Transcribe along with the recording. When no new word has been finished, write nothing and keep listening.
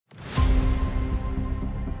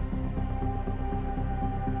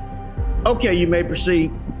Okay, you may proceed.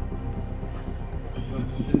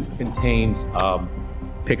 This contains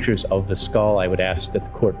pictures of the skull. I would ask that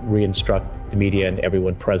the court re-instruct the media and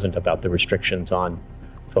everyone present about the restrictions on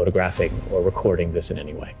photographing or recording this in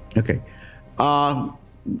any way. Okay.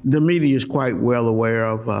 The media is quite well aware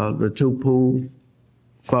of the two pool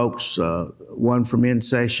folks, one from In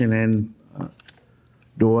Session and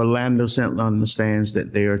the Orlando Sentinel understands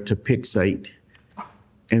that they are to pixate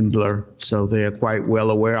and blur, so they are quite well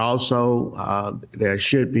aware. Also, there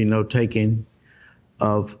should be no taking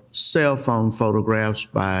of cell phone photographs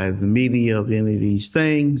by the media of any of these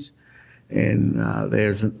things, and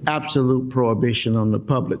there's an absolute prohibition on the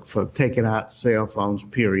public for taking out cell phones,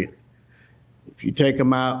 period. If you take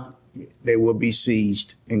them out, they will be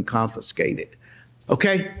seized and confiscated.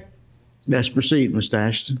 Okay, let's proceed, Mr.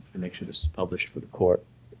 Ashton. To make sure this is published for the court.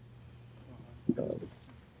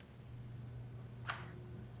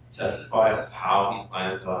 Testifies how he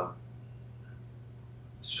plans on.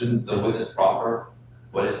 Shouldn't the witness proffer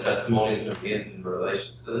what his testimony is going to be in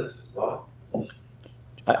relation to this as well?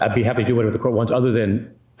 I'd be happy to do whatever the court wants, other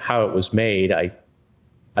than how it was made. I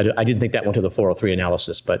didn't think that went to the 403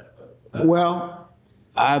 analysis, but. Well,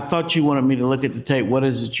 I thought you wanted me to look at the tape. What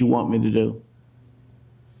is it you want me to do?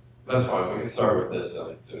 That's fine. We can start with this.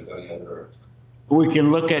 If there's any other. We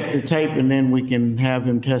can look at the tape and then we can have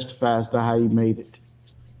him testify as to how he made it.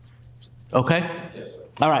 Okay? Yes, sir.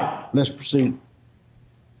 All right, let's proceed.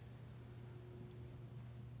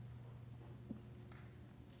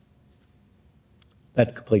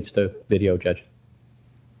 That completes the video, Judge.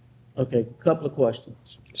 Okay, couple of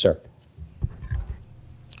questions. Sir.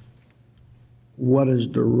 What is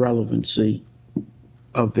the relevancy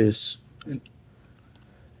of this?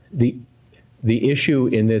 The issue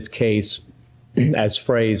in this case, as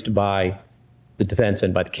phrased by the defense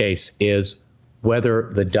and by the case, is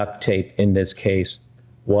whether the duct tape in this case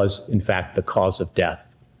was in fact the cause of death.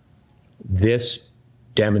 This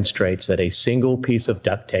demonstrates that a single piece of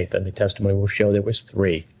duct tape, and the testimony will show there was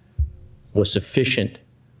 3, was sufficient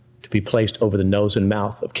to be placed over the nose and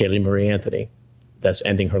mouth of Caylee Marie Anthony, thus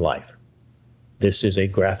ending her life. This is a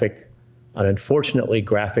graphic, an unfortunately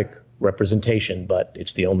graphic representation, but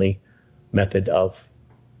it's the only method of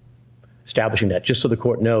establishing that. Just so the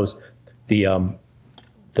court knows, the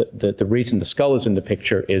reason the skull is in the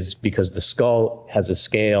picture is because the skull has a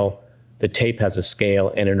scale, the tape has a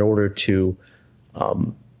scale, and in order to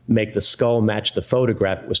make the skull match the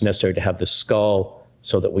photograph, it was necessary to have the skull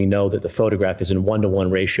so that we know that the photograph is in 1-to-1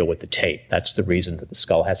 ratio with the tape. That's the reason that the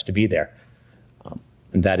skull has to be there.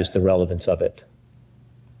 And that is the relevance of it.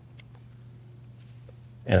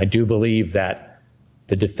 And I do believe that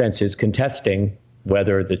the defense is contesting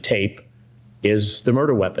whether the tape is the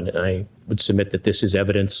murder weapon. And I would submit that this is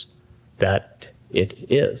evidence that it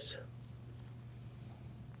is.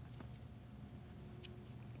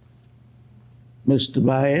 Mr.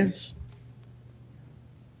 Baez?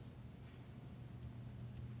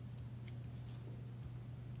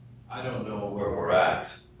 I don't know where we're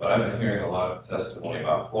at, but I've been hearing a lot of testimony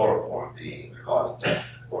about chloroform being the cause of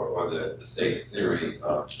death, or the state's theory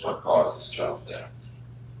of what caused this child's death.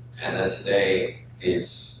 And then today,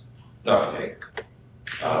 it's duct tape.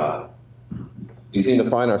 We seem to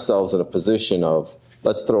find ourselves in a position of,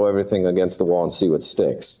 let's throw everything against the wall and see what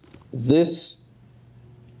sticks. This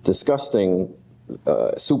disgusting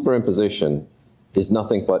superimposition is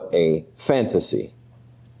nothing but a fantasy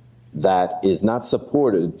that is not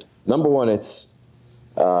supported. Number one, it's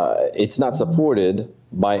not supported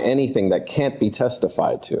by anything that can't be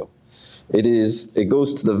testified to. It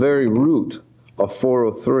goes to the very root of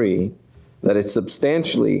 403, that it's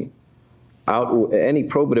substantially out any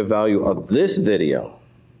probative value of this video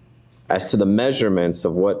as to the measurements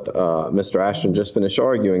of what Mr. Ashton just finished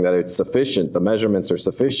arguing, that it's sufficient, the measurements are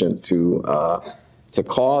sufficient to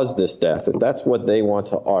cause this death. If that's what they want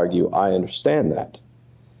to argue, I understand that.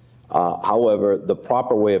 However, the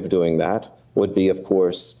proper way of doing that would be, of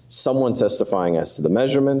course, someone testifying as to the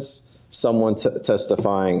measurements, someone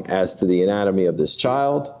testifying as to the anatomy of this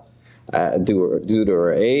child due to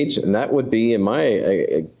her age, and that would be, in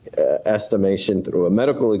my estimation, through a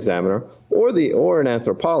medical examiner or an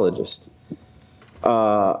anthropologist. Just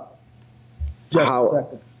a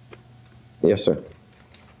second. Yes, sir.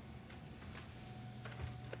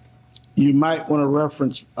 You might want to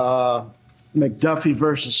reference McDuffie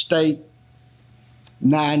versus State,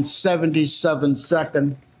 977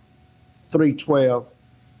 second, 312,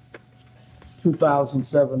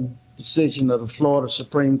 2007 decision of the Florida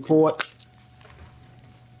Supreme Court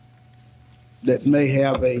that may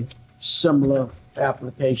have a similar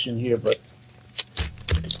application here, but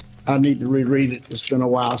I need to reread it. It's been a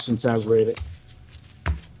while since I've read it.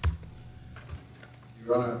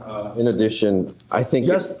 In addition, I think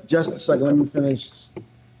Just a second, let me finish.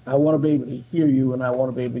 I want to be able to hear you, and I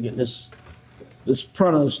want to be able to get this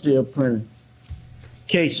printer is still printed.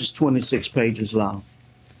 Case is 26 pages long.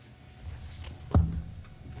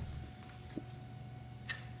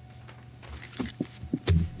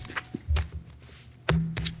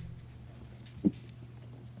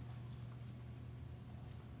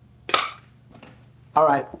 All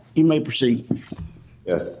right, you may proceed.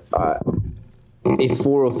 yes, if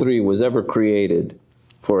 403 was ever created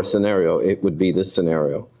for a scenario, it would be this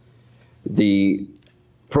scenario. The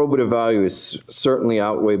probative value is certainly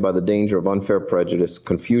outweighed by the danger of unfair prejudice,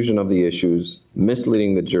 confusion of the issues,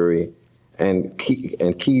 misleading the jury, and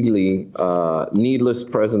keyly, needless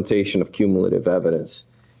presentation of cumulative evidence.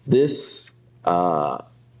 This, there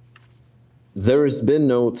has been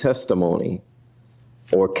no testimony,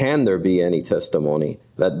 or can there be any testimony,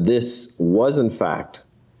 that this was in fact,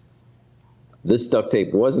 this duct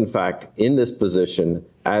tape was in fact in this position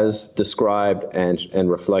as described and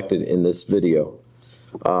reflected in this video.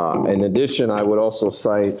 In addition, I would also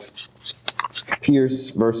cite Pierce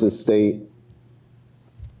versus State,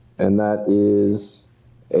 and that is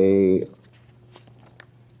a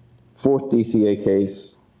 4th DCA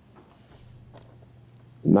case,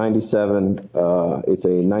 97, it's a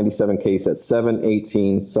 97 case at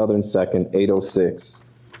 718 Southern 2nd, 806,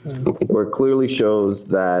 where it clearly shows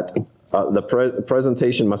that the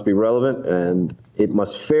presentation must be relevant and it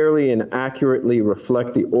must fairly and accurately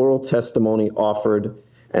reflect the oral testimony offered,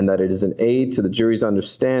 and that it is an aid to the jury's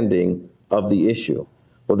understanding of the issue.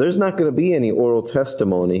 Well, there's not going to be any oral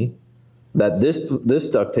testimony that this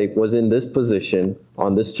duct tape was in this position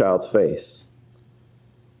on this child's face.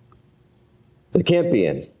 There can't be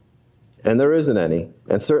any, and there isn't any,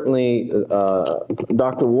 and certainly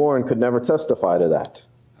Dr. Warren could never testify to that.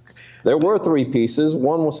 There were 3 pieces.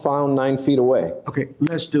 One was found 9 feet away. Okay,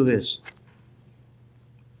 let's do this.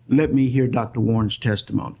 Let me hear Dr. Warren's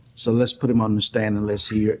testimony. So let's put him on the stand and let's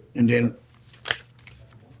hear it. And then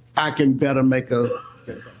I can better make an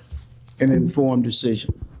informed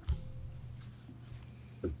decision.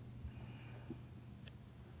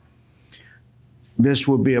 This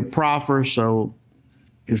will be a proffer, so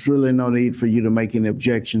there's really no need for you to make any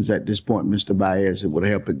objections at this point, Mr. Baez. It would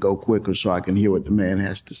help it go quicker so I can hear what the man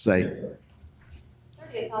has to say. Sir,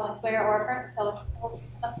 do you solemnly swear or affirm to tell the truth?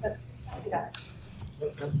 That's good. You got it.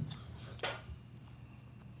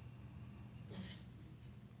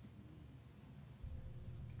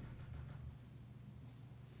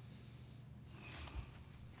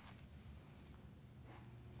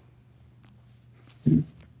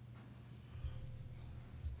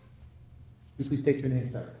 Please state your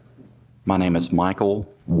name, sir. My name is Michael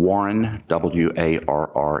Warren,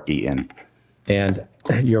 W-A-R-R-E-N. And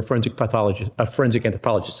you're a forensic pathologist, a forensic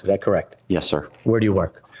anthropologist, is that correct? Yes, sir. Where do you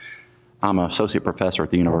work? I'm an associate professor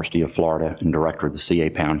at the University of Florida and director of the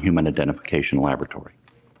C.A. Pound Human Identification Laboratory.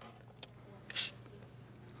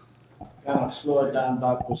 Kind of slow it down,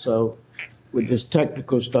 Doctor, so with this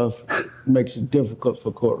technical stuff, it makes it difficult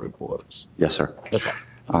for court reporters. Yes, sir. Okay.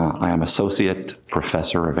 I am associate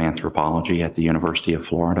professor of anthropology at the University of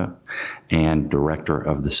Florida and director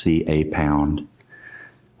of the C.A. Pound,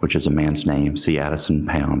 which is a man's name, C. Addison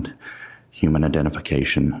Pound Human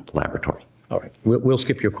Identification Laboratory. All right, we'll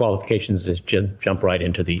skip your qualifications and jump right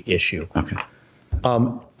into the issue. Okay.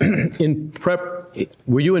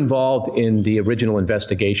 Were you involved in the original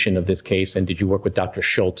investigation of this case, and did you work with Dr.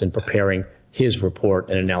 Schultz in preparing his report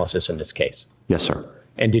and analysis in this case? Yes, sir.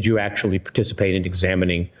 And did you actually participate in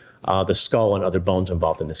examining the skull and other bones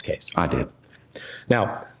involved in this case? I did.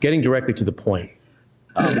 Now, getting directly to the point,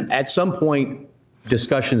 at some point,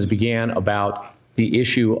 discussions began about the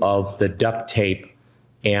issue of the duct tape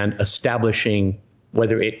and establishing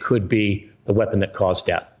whether it could be the weapon that caused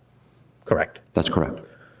death. Correct? That's correct.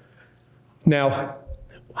 Now,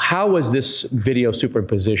 how was this video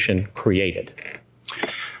superimposition created?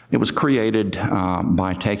 It was created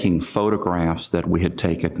by taking photographs that we had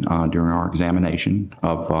taken during our examination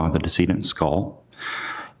of the decedent's skull,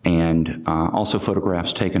 and also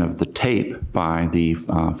photographs taken of the tape by the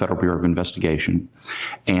Federal Bureau of Investigation,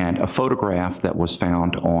 and a photograph that was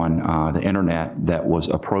found on the internet that was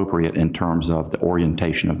appropriate in terms of the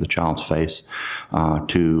orientation of the child's face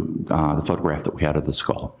to the photograph that we had of the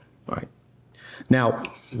skull. All right. Now,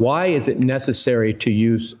 why is it necessary to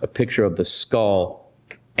use a picture of the skull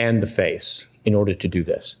and the face in order to do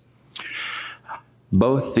this?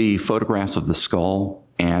 Both the photographs of the skull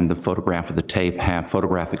and the photograph of the tape have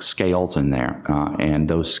photographic scales in there, and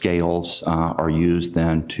those scales are used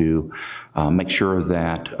then to make sure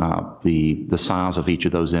that the size of each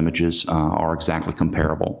of those images are exactly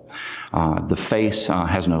comparable. The face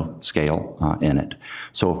has no scale in it.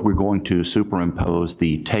 So if we're going to superimpose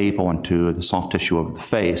the tape onto the soft tissue of the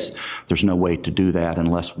face, there's no way to do that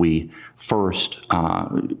unless we first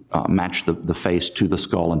match the face to the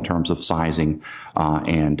skull in terms of sizing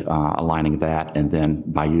and aligning that, and then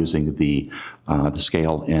by using the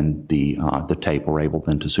scale and the tape, we're able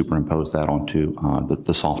then to superimpose that onto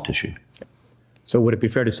the soft tissue. So would it be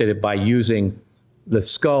fair to say that by using the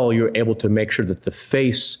skull, you're able to make sure that the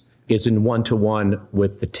face is in one-to-one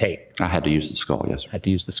with the tape? I had to use the skull, yes, sir. Had to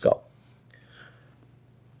use the skull.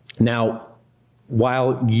 Now,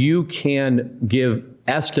 while you can give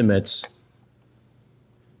estimates,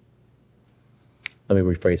 let me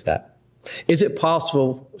rephrase that. Is it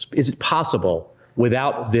possible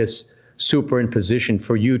without this superimposition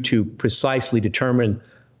for you to precisely determine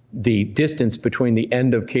the distance between the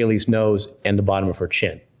end of Caylee's nose and the bottom of her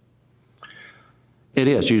chin? It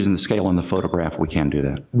is. Using the scale in the photograph, we can do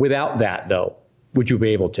that. Without that, though, would you be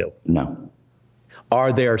able to? No.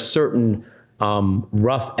 Are there certain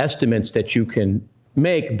rough estimates that you can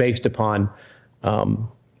make based upon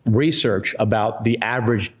research about the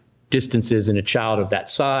average distances in a child of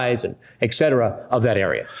that size, and et cetera, of that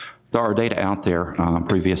area? There are data out there,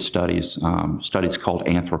 previous studies, studies called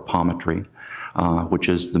anthropometry, which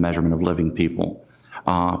is the measurement of living people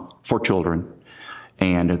for children.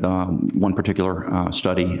 And one particular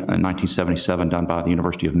study in 1977 done by the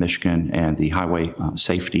University of Michigan and the Highway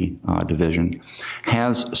Safety Division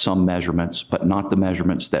has some measurements, but not the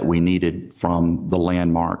measurements that we needed from the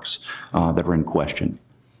landmarks that are in question.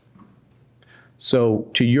 So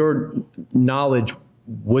to your knowledge,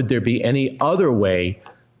 would there be any other way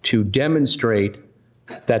to demonstrate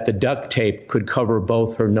that the duct tape could cover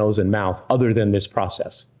both her nose and mouth other than this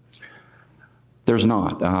process? There's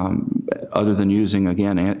not, other than using,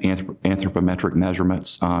 again, anthropometric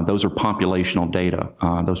measurements. Those are populational data.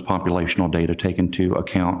 Those populational data take into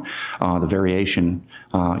account the variation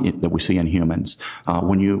that we see in humans.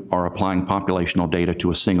 When you are applying populational data to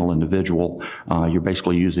a single individual, you're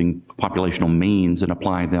basically using populational means and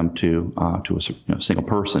applying them to a single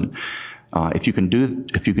person. If you can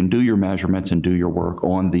do your measurements and do your work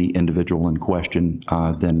on the individual in question,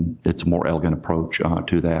 then it's a more elegant approach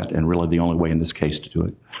to that, and really the only way in this case to do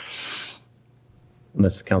it.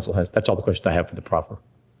 Unless the council has, that's all the questions I have for the proffer.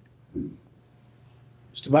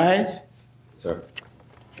 Mr. Baez? Sir.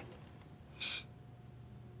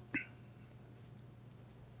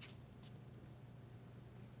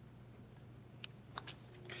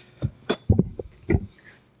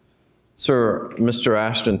 Sir, Mr.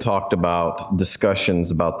 Ashton talked about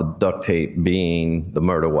discussions about the duct tape being the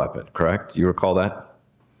murder weapon, correct? You recall that?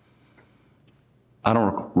 I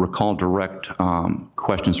don't recall direct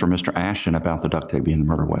questions from Mr. Ashton about the duct tape being the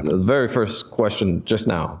murder weapon. The very first question just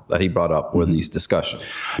now that he brought up were these discussions.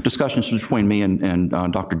 Discussions between me and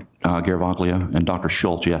Dr. Garavaglia and Dr.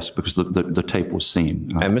 Schultz, yes, because the tape was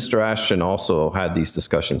seen. And Mr. Ashton also had these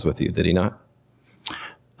discussions with you, did he not?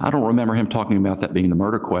 I don't remember him talking about that being the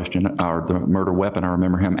murder question or the murder weapon. I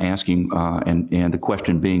remember him asking, and the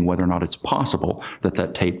question being whether or not it's possible that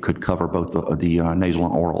that tape could cover both the nasal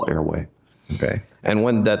and oral airway. Okay. And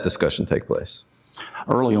when did that discussion take place?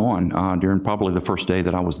 Early on, during probably the first day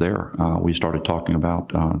that I was there, we started talking about,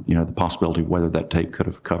 the possibility of whether that tape could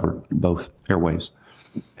have covered both airways.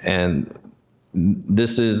 And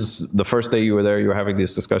this is the first day you were there, you were having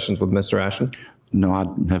these discussions with Mr. Ashton? No, I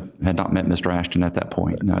had not met Mr. Ashton at that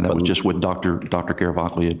point. No, that was just with Dr.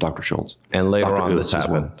 Garavaglia and Dr. Schultz. And later Dr. on this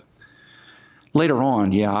happened? Well. Later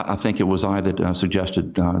on, yeah, I think it was I that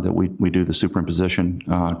suggested that we do the superimposition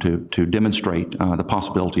to demonstrate the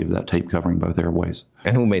possibility of that tape covering both airways.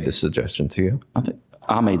 And who made the suggestion, to you?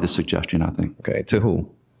 I made the suggestion, I think. Okay, to who?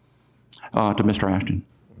 To Mr. Ashton.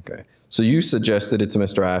 Okay, so you suggested it to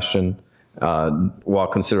Mr. Ashton while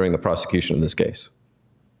considering the prosecution of this case?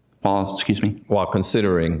 Excuse me? While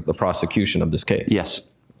considering the prosecution of this case? Yes.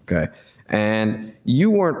 Okay, and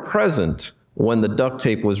you weren't present when the duct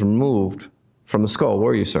tape was removed from the skull,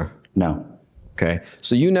 were you, sir? No. Okay,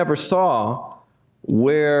 so you never saw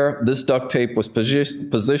where this duct tape was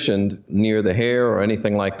positioned near the hair or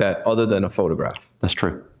anything like that other than a photograph? That's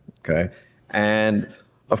true. Okay, and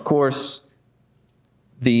of course,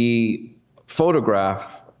 the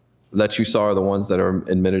photograph that you saw are the ones that are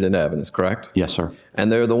admitted in evidence, correct? Yes, sir. And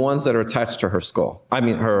they're the ones that are attached to her skull. I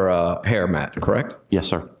mean, her hair mat, correct? Yes,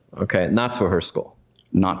 sir. Okay, not to her skull.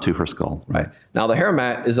 Not to her skull. Right. Now, the hair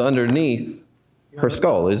mat is underneath her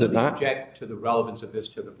skull, is it not? Object to the relevance of this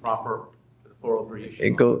to the proper 403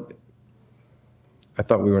 issue. I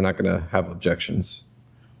thought we were not going to have objections.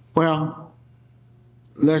 Well,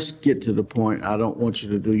 let's get to the point. I don't want you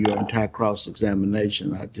to do your entire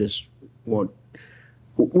cross-examination. I just want,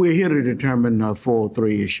 we're here to determine a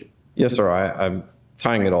 403 issue. Yes, sir. I'm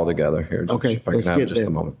tying it all together here. Judge, Okay, if I let's can have get just there.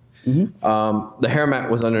 a moment. The hair mat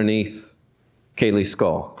was underneath Caylee's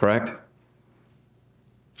skull, correct?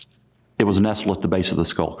 It was nestled at the base of the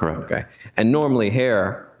skull, correct? Okay. And normally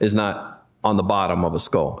hair is not on the bottom of a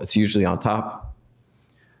skull. It's usually on top.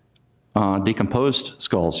 Decomposed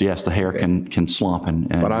skulls, yes, the hair can slump and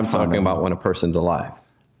But I'm find talking a- about when a person's alive,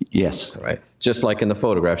 Yes, right? Just like in the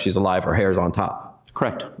photograph, she's alive, her hair's on top.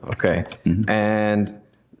 correct. Okay. And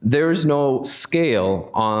there's no scale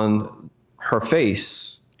on her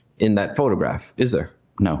face in that photograph, is there?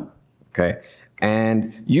 No, Okay.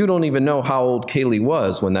 And you don't even know how old Caylee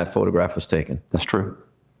was when that photograph was taken. that's true.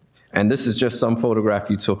 And this is just some photograph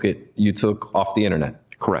you took off the internet.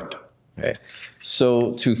 Correct. Okay.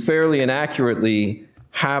 So to fairly and accurately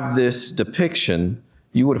have this depiction,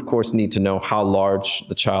 you would of course need to know how large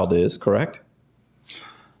the child is, correct?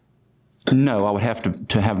 No, I would have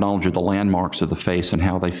to have knowledge of the landmarks of the face and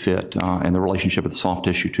how they fit and the relationship of the soft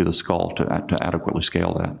tissue to the skull to adequately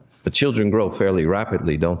scale that. But children grow fairly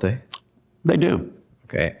rapidly, don't they? They do.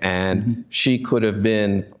 Okay. And she could have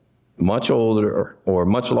been much older or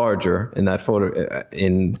much larger in that photo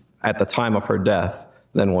at the time of her death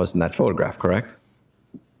than was in that photograph, correct?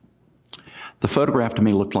 The photograph to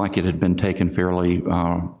me looked like it had been taken fairly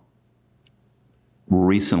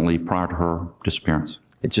recently prior to her disappearance.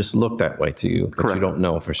 It just looked that way to you, but Correct. you don't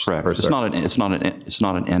know for Correct. for It's certain.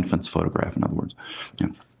 not an infant's photograph, in other words. Yeah.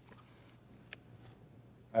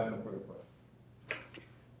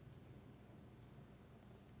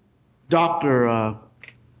 Doctor,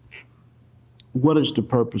 what is the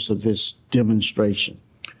purpose of this demonstration?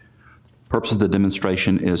 Purpose of the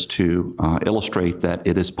demonstration is to illustrate that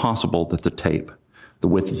it is possible that the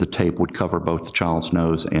width of the tape would cover both the child's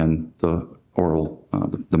nose and the oral,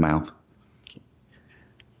 the mouth.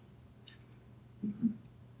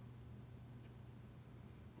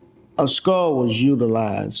 A skull was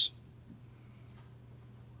utilized.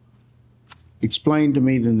 Explain to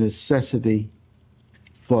me the necessity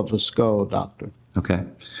for the skull, doctor. Okay.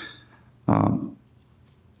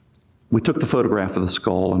 We took the photograph of the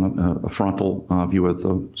skull and a frontal view of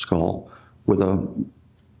the skull with a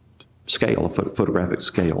scale, a photographic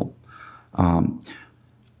scale.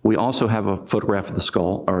 We also have a photograph of the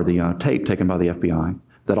skull, or the tape taken by the FBI,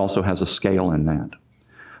 that also has a scale in that.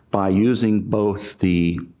 By using both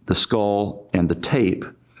the skull and the tape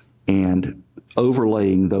and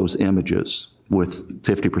overlaying those images with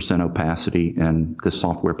 50% opacity in this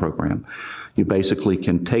software program, you basically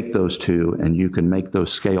can take those two and you can make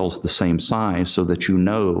those scales the same size so that you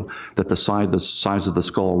know that the size of the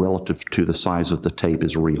skull relative to the size of the tape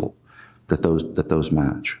is real, that those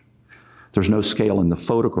match. There's no scale in the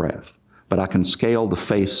photograph, but I can scale the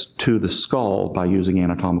face to the skull by using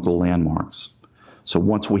anatomical landmarks. So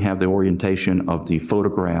once we have the orientation of the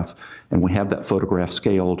photograph and we have that photograph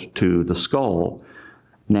scaled to the skull,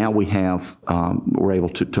 now we have, we're able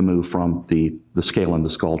to move from the scale in the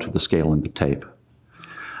skull to the scale in the tape.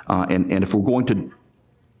 And if we're going to,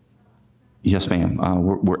 yes ma'am,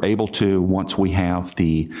 we're able to, once we have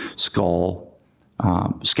the skull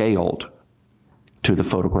scaled to the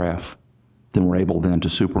photograph, then we're able then to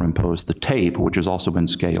superimpose the tape, which has also been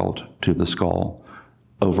scaled to the skull,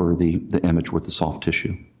 over the image with the soft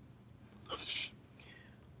tissue.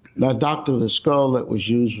 Now, doctor, the skull that was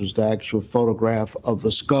used was the actual photograph of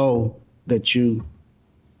the skull that you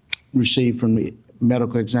received from the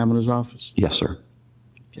medical examiner's office? Yes, sir.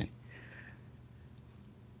 Okay.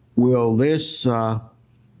 Will this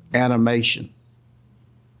animation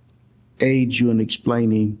aid you in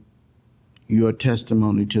explaining your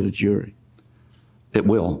testimony to the jury? It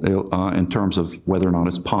will, in terms of whether or not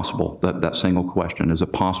it's possible, that single question, is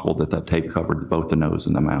it possible that that tape covered both the nose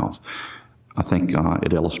and the mouth? I think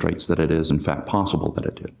it illustrates that it is, in fact, possible that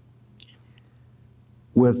it did.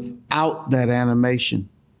 Without that animation,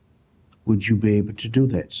 would you be able to do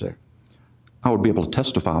that, sir? I would be able to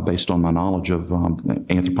testify based on my knowledge of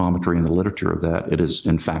anthropometry and the literature of that. It is,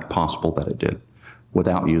 in fact, possible that it did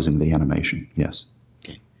without using the animation, yes.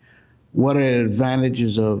 Okay. What are the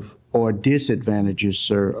advantages of or disadvantages,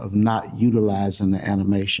 sir, of not utilizing the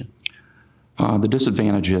animation? The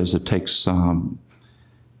disadvantage is it takes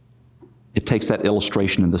that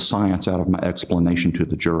illustration and the science out of my explanation to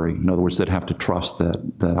the jury. In other words, they'd have to trust that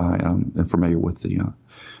I am familiar with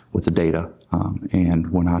the data. And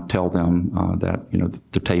when I tell them that,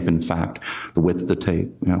 the tape, in fact, the width of the tape,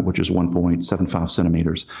 which is 1.75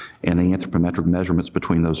 centimeters, and the anthropometric measurements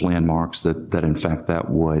between those landmarks, that in fact that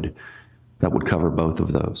would that would cover both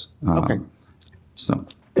of those. Okay. So.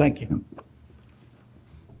 Thank you.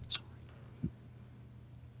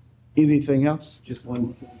 Anything else? Just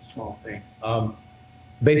one small thing.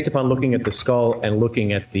 Based upon looking at the skull and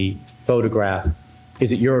looking at the photograph,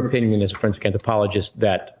 is it your opinion as a forensic anthropologist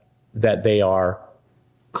that they are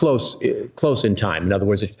close in time? In other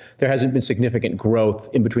words, there hasn't been significant growth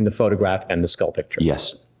in between the photograph and the skull picture?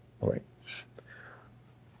 Yes. All right.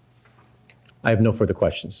 I have no further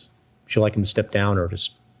questions. Would you like him to step down or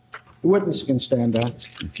just? The witness can stand up.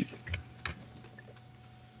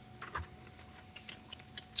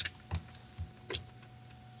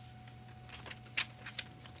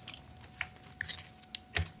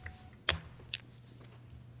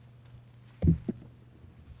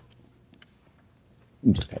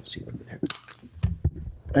 You just have to see over there.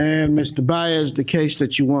 And Mr. Baez, the case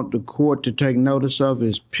that you want the court to take notice of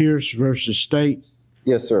is Pierce versus State.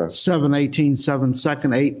 Yes, sir.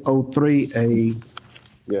 7/18/7/803, a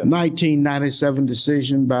 1997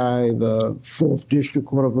 decision by the 4th District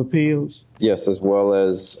Court of Appeals. Yes, as well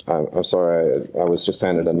as, I'm sorry, I was just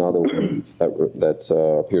handed another one that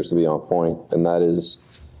appears to be on point, and that is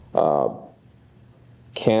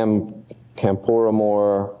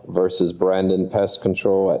Camporamore versus Brandon Pest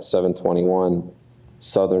Control at 721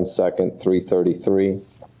 Southern 2nd, 333.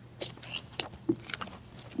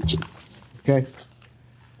 Okay.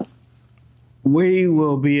 We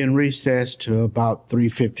will be in recess to about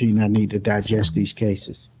 3:15. I need to digest these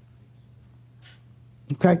cases.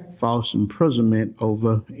 Okay. False imprisonment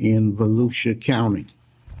over in Volusia County.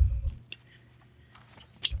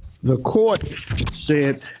 The court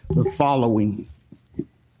said the following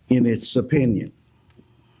in its opinion.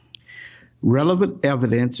 Relevant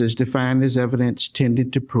evidence is defined as evidence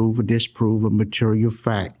tending to prove or disprove a material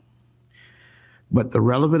fact. But the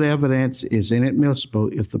relevant evidence is inadmissible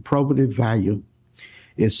if the probative value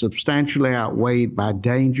is substantially outweighed by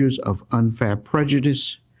dangers of unfair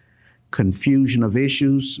prejudice, confusion of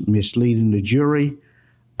issues, misleading the jury,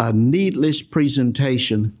 a needless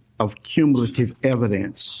presentation of cumulative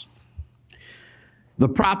evidence. The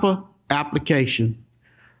proper application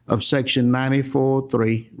of Section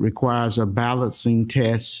 94.3 requires a balancing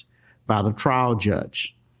test by the trial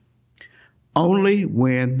judge. Only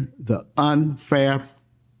when the unfair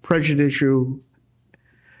prejudice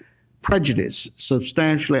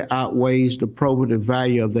substantially outweighs the probative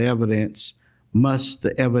value of the evidence must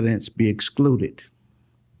the evidence be excluded.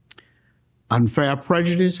 Unfair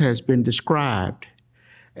prejudice has been described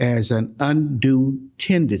as an undue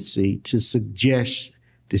tendency to suggest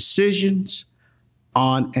decisions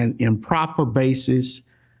on an improper basis,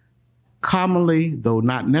 commonly, though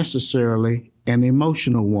not necessarily, an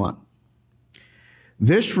emotional one.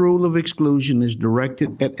 This rule of exclusion is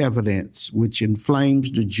directed at evidence which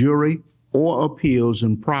inflames the jury or appeals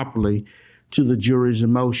improperly to the jury's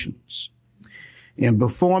emotions. In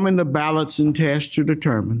performing the balancing test to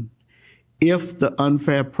determine if the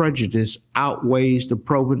unfair prejudice outweighs the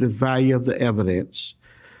probative value of the evidence,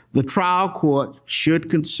 the trial court should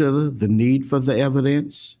consider the need for the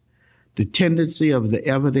evidence, the tendency of the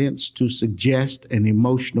evidence to suggest an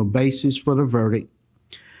emotional basis for the verdict,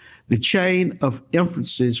 the chain of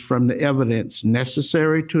inferences from the evidence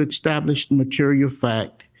necessary to establish the material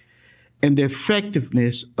fact, and the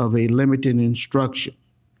effectiveness of a limiting instruction.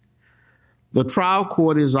 The trial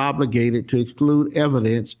court is obligated to exclude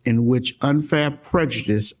evidence in which unfair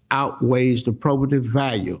prejudice outweighs the probative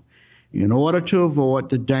value in order to avoid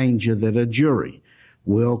the danger that a jury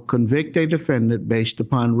will convict a defendant based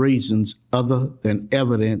upon reasons other than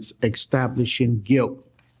evidence establishing guilt.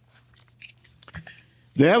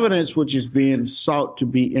 The evidence which is being sought to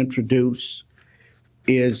be introduced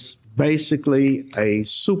is basically a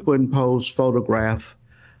superimposed photograph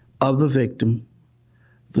of the victim,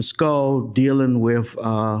 the skull dealing with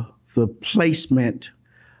the placement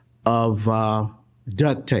of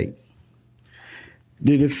duct tape.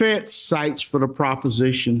 The defense cites for the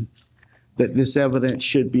proposition that this evidence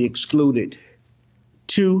should be excluded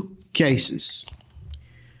 2 cases.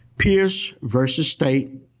 Pierce versus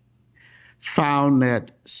State, found at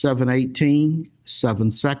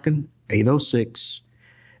 7/18/7/806,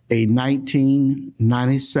 a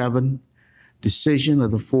 1997 decision of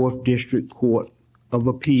the 4th District Court of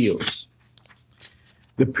Appeals.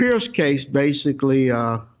 The Pierce case basically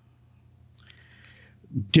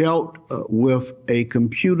dealt with a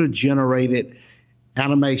computer-generated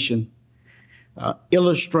animation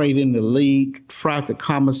illustrating the lead traffic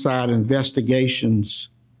homicide investigators'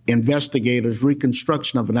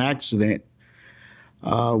 reconstruction of an accident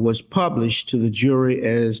was published to the jury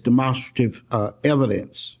as demonstrative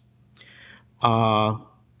evidence.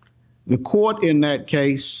 The court in that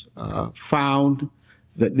case found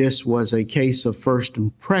that this was a case of first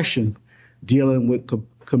impression dealing with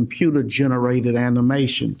computer-generated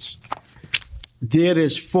animations. Did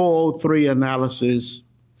its 403 analysis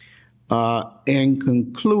and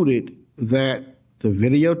concluded that the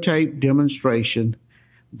videotape demonstration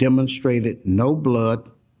demonstrated no blood,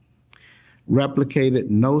 replicated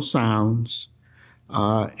no sounds,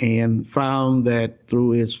 and found that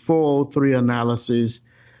through its 403 analysis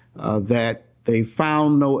that they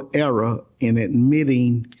found no error in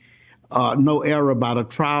admitting, no error by the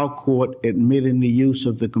trial court admitting the use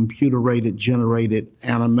of the computer-rated generated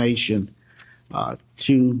animation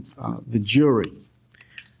to the jury.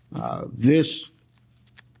 This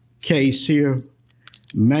case here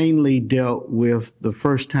mainly dealt with the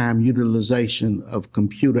first-time utilization of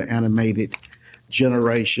computer animated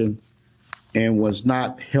generation and was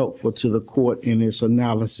not helpful to the court in its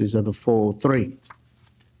analysis of the 403.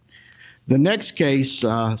 The next case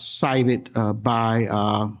cited by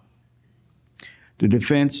the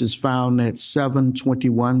defense is found at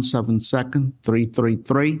 721 7 2nd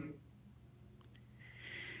 333.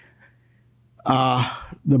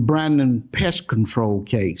 The Brandon Pest Control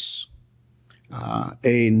case,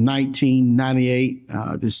 a 1998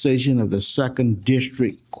 decision of the 2nd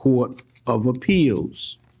District Court of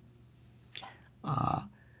Appeals.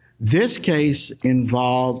 This case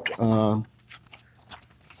involved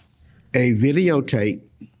a videotape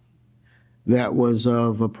that was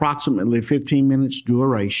of approximately 15 minutes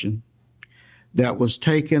duration that was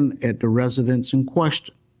taken at the residence in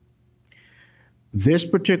question. This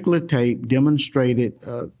particular tape demonstrated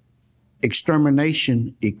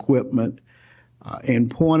extermination equipment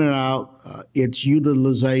and pointed out its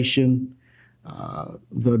utilization,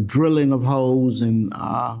 the drilling of holes and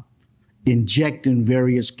injecting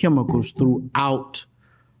various chemicals throughout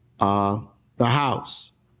the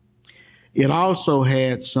house. It also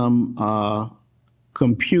had some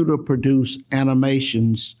computer-produced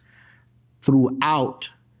animations throughout,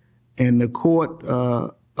 and the court,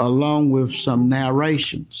 along with some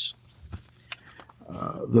narrations,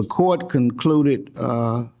 the court concluded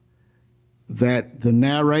that the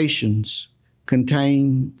narrations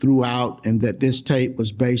contained throughout and that this tape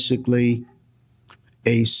was basically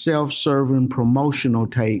a self-serving promotional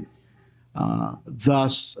tape.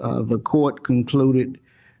 Thus, the court concluded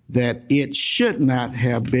that it should not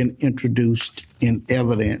have been introduced in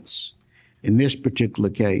evidence in this particular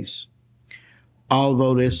case.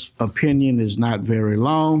 Although this opinion is not very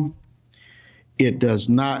long, it does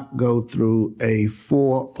not go through a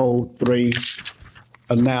 403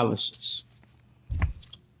 analysis.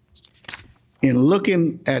 In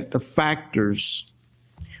looking at the factors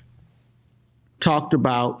talked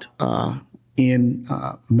about in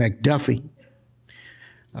McDuffie,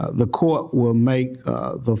 the court will make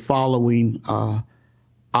the following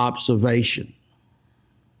observation.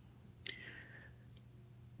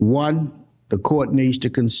 One, the court needs to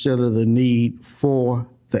consider the need for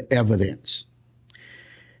the evidence.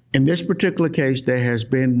 In this particular case, there has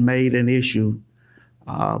been made an issue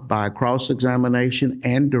by cross-examination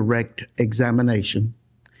and direct examination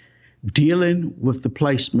dealing with the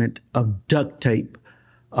placement of duct tape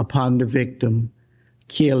upon the victim,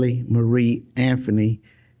 Caylee Marie Anthony,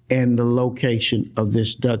 and the location of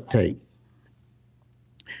this duct tape.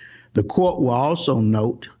 The court will also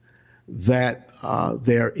note that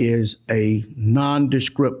there is a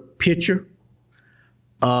nondescript picture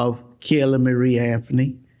of Caylee Marie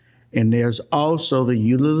Anthony, and there's also the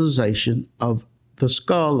utilization of the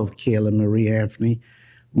skull of Caylee Marie Anthony,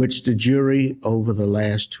 which the jury over the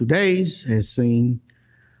last 2 days has seen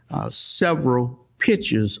several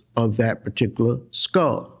pictures of that particular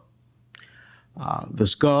skull. The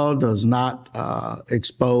skull does not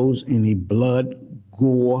expose any blood,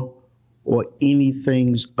 gore, or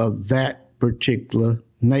anything of that particular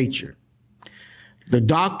nature. The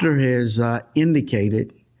doctor has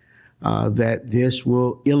indicated that this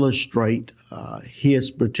will illustrate his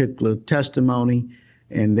particular testimony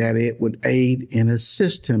and that it would aid and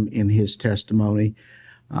assist him in his testimony,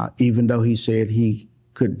 even though he said he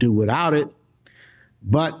could do without it,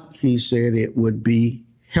 but he said it would be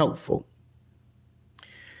helpful.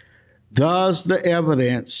 Does the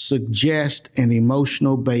evidence suggest an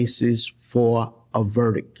emotional basis for a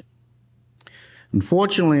verdict?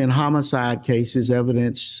 Unfortunately, in homicide cases,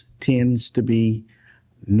 evidence tends to be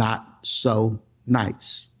not so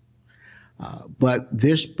nice. But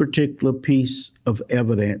this particular piece of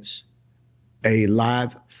evidence, a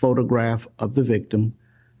live photograph of the victim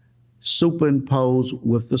superimposed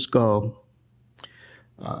with the skull,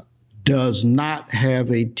 does not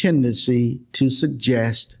have a tendency to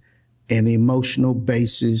suggest an emotional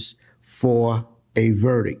basis for a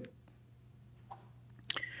verdict.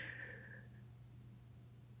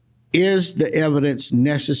 Is the evidence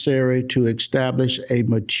necessary to establish a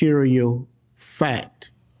material fact?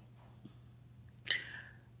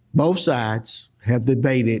 Both sides have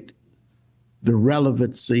debated the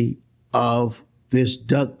relevancy of this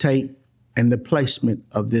duct tape and the placement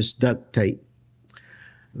of this duct tape.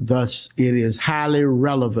 Thus, it is highly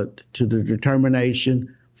relevant to the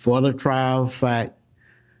determination for the trial of fact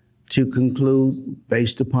to conclude,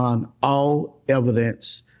 based upon all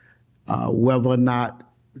evidence, whether or not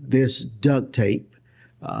this duct tape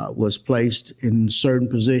was placed in a certain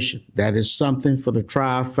position. That is something for the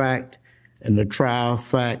trial of fact and the trial of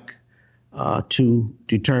fact to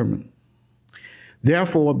determine.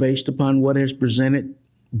 Therefore, based upon what has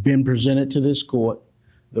been presented to this court,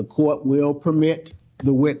 the court will permit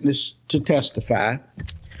the witness to testify.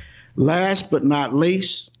 Last but not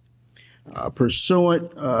least,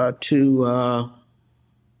 pursuant to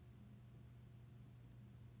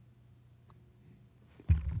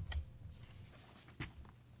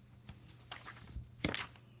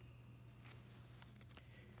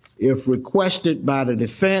if requested by the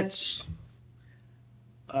defense,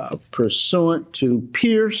 pursuant to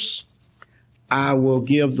Pierce, I will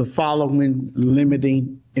give the following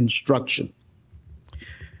limiting instruction.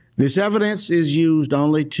 This evidence is used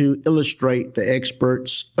only to illustrate the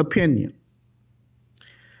expert's opinion.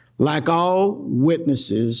 Like all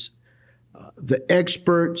witnesses, the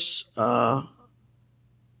experts, like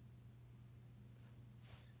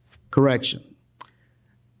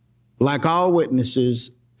all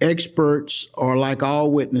witnesses, experts are like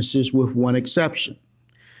all witnesses with one exception.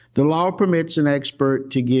 The law permits an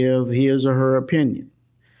expert to give his or her opinion.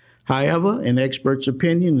 However, an expert's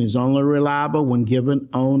opinion is only reliable when given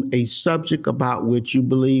on a subject about which you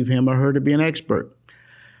believe him or her to be an expert.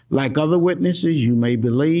 Like other witnesses, you may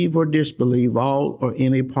believe or disbelieve all or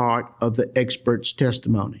any part of the expert's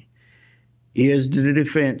testimony. Is the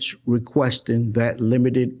defense requesting that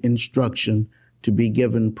limited instruction to be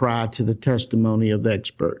given prior to the testimony of the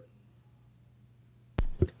expert?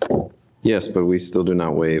 Yes, but we still do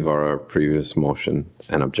not waive our previous motion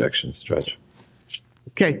and objections, Judge.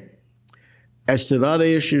 Okay. As to the other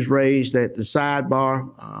issues raised at the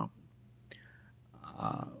sidebar,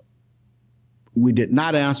 we did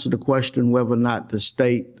not answer the question whether or not the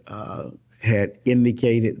state had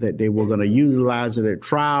indicated that they were going to utilize it at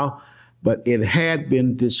trial, but it had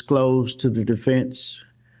been disclosed to the defense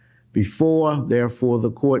before. Therefore,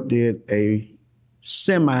 the court did a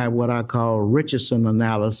what I call Richardson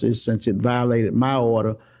analysis, since it violated my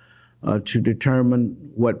order to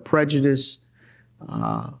determine what prejudice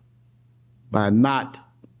by not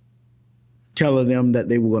telling them that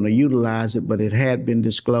they were going to utilize it, but it had been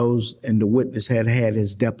disclosed and the witness had had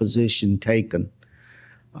his deposition taken.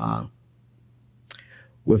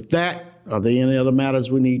 With that, are there any other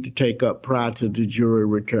matters we need to take up prior to the jury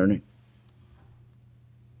returning?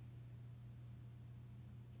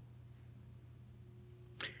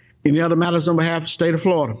 Any other matters on behalf of the state of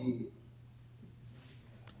Florida?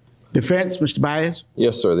 Defense, Mr. Baez?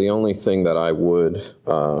 Yes, sir. The only thing that I would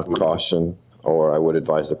caution, or I would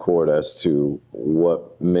advise the court as to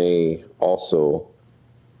what may also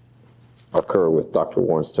occur with Dr.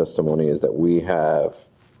 Warren's testimony, is that we have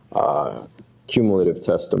cumulative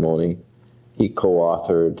testimony. He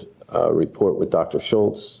co-authored a report with Dr.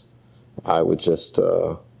 Schultz. I would just,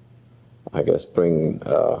 I guess, bring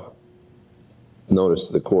notice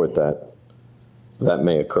to the court that that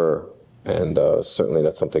may occur, and certainly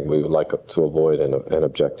that's something we would like to avoid and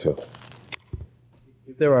object to.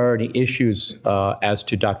 If there are any issues as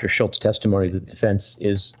to Dr. Schultz's testimony, the defense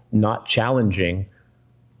is not challenging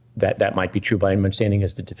that might be true, but my understanding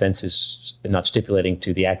is the defense is not stipulating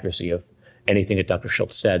to the accuracy of anything that Dr.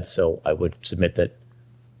 Schultz said, so I would submit that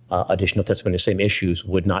additional testimony on the same issues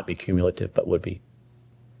would not be cumulative, but would be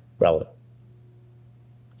relevant.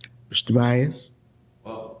 Mr. Baez?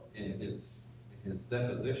 Well, in his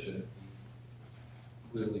deposition,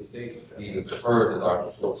 he clearly states that he would defer to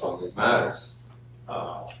Dr. Schultz on these matters.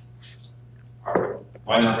 Why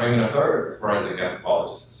not bring in a third forensic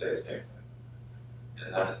anthropologist to say the same thing?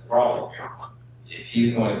 And that's the problem here. If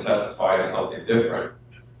he's going to testify to something different,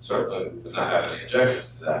 certainly we would not have any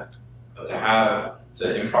objections to that. But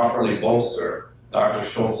to improperly bolster Dr.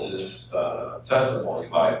 Schultz's testimony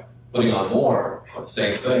by putting on more of the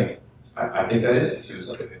same thing, I think that is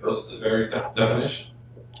cumulative. It goes to the very definition.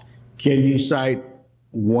 Can you cite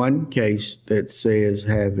one case that says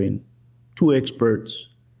having two experts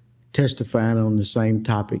testifying on the same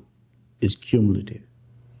topic is cumulative?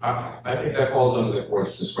 I think that falls under the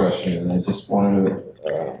court's discretion, and I just wanted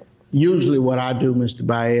to Usually what I do, Mr.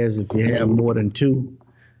 Baez, if you have more than two,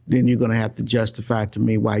 then you're going to have to justify to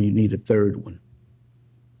me why you need a third one.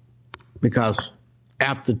 Because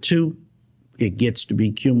after two, it gets to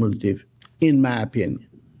be cumulative, in my opinion.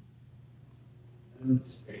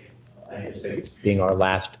 Being our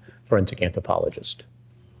last forensic anthropologist.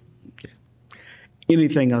 Okay.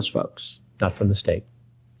 Anything else, folks? Not from the state.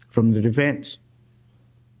 From the defense?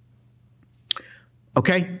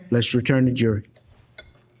 Okay, let's return to jury.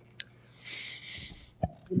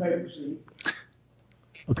 You may proceed.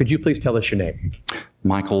 Well, could you please tell us your name?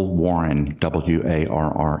 Michael Warren,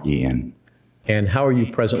 W-A-R-R-E-N. And how are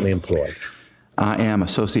you presently employed? I am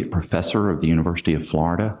Associate Professor of the University of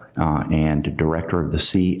Florida and Director of the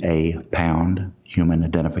C.A. Pound Human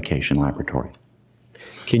Identification Laboratory.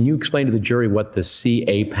 Can you explain to the jury what the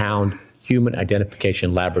C.A. Pound Human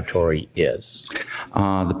Identification Laboratory is?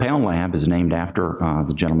 The Pound Lab is named after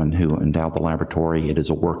the gentleman who endowed the laboratory. It is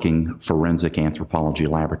a working forensic anthropology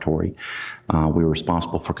laboratory. We are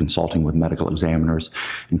responsible for consulting with medical examiners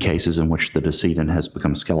in cases in which the decedent has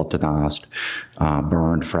become skeletonized,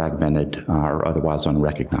 burned, fragmented, or otherwise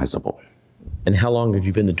unrecognizable. And how long have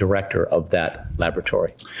you been the director of that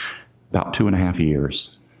laboratory? About 2.5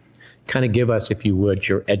 years. Kind of give us, if you would,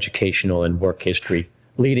 your educational and work history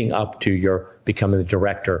leading up to your becoming the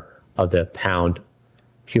director of the Pound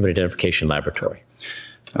Human Identification Laboratory.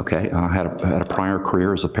 Okay, I had a prior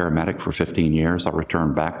career as a paramedic for 15 years. I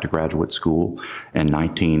returned back to graduate school in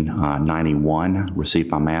 1991,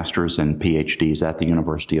 received my master's and PhDs at the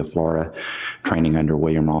University of Florida, training under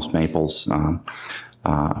William Ross Maples,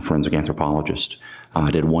 forensic anthropologist.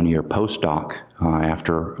 I did 1 year postdoc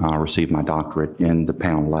after I received my doctorate in the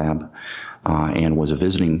Pound Lab. And was a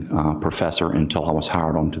visiting professor until I was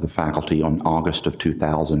hired onto the faculty on August of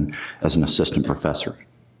 2000 as an assistant professor.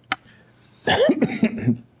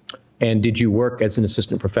 And did you work as an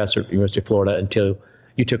assistant professor at the University of Florida until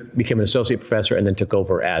you became an associate professor and then took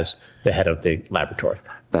over as the head of the laboratory?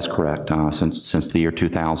 That's correct. Since the year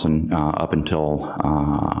 2000 up until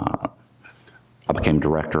I became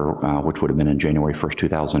director, which would have been in January 1st,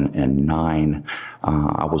 2009.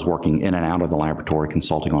 I was working in and out of the laboratory,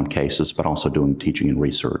 consulting on cases, but also doing teaching and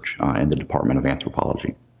research in the Department of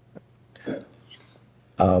Anthropology.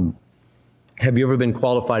 Have you ever been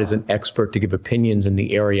qualified as an expert to give opinions in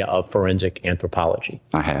the area of forensic anthropology?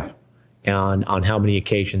 I have. And on how many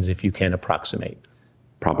occasions, if you can approximate?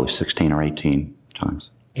 Probably 16 or 18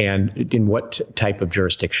 times. And in what type of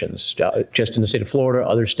jurisdictions? Just in the state of Florida,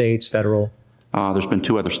 other states, federal? There's been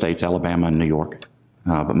 2 other states, Alabama and New York,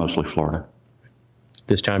 but mostly Florida.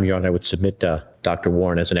 This time, Your Honor, I would submit Dr.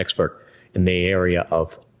 Warren as an expert in the area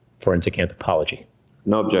of forensic anthropology.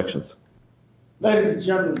 No objections. Ladies and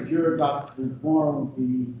gentlemen, the jury, Dr. Warren will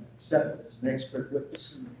be accepted as an expert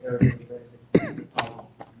witness in the area of forensic anthropology.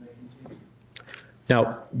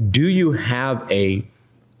 Now, do you have I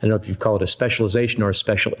don't know if you call it a specialization or a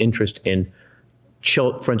special interest in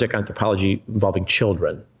forensic anthropology involving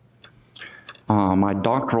children? My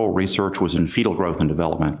doctoral research was in fetal growth and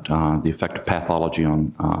development, the effect of pathology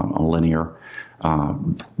on linear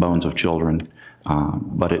bones of children,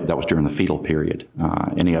 but that was during the fetal period.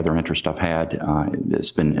 Any other interest I've had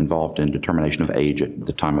has been involved in determination of age at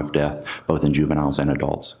the time of death, both in juveniles and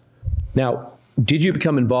adults. Now, did you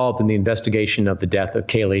become involved in the investigation of the death of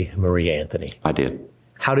Caylee Marie Anthony? I did.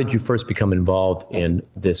 How did you first become involved in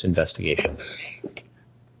this investigation?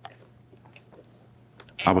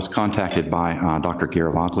 I was contacted by Dr.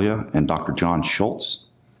 Garavaglia and Dr. John Schultz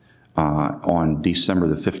on December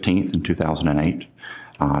the 15th in 2008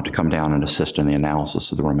 to come down and assist in the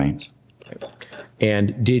analysis of the remains.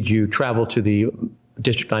 And did you travel to the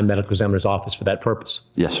District 9 Medical Examiner's office for that purpose?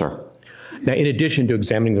 Yes, sir. Now, in addition to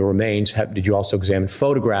examining the remains, did you also examine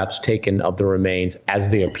photographs taken of the remains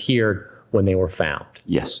as they appeared when they were found?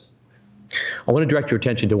 Yes. I want to direct your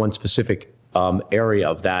attention to one specific area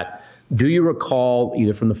of that. Do you recall,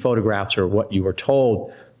 either from the photographs or what you were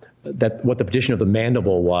told, that what the position of the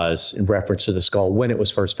mandible was in reference to the skull when it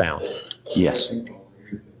was first found? Yes.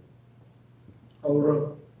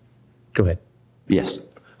 Go ahead. Yes.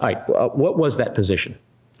 All right. What was that position?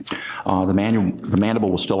 The mandible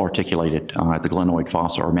was still articulated at the glenoid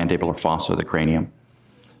fossa or mandibular fossa of the cranium.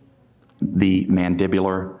 The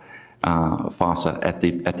mandibular fossa at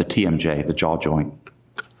the TMJ, the jaw joint.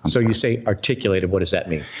 So you say articulated, what does that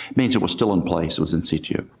mean? It means it was still in place. It was in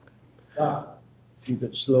situ. If you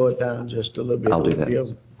could slow it down just a little bit. I'll do that. It would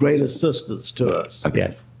be of great assistance to us. Okay.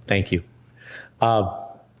 Yes, thank you.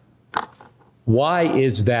 Why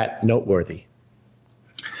is that noteworthy?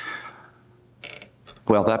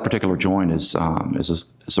 Well, that particular joint is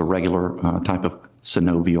a regular type of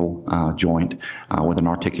synovial joint with an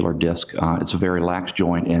articular disc. It's a very lax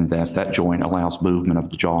joint in that joint allows movement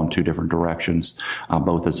of the jaw in two different directions,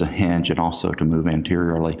 both as a hinge and also to move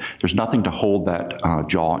anteriorly. There's nothing to hold that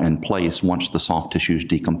jaw in place once the soft tissues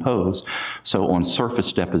decompose. So on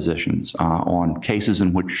surface depositions, on cases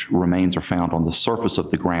in which remains are found on the surface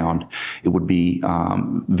of the ground, it would be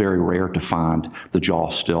very rare to find the jaw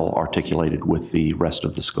still articulated with the rest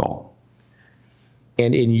of the skull.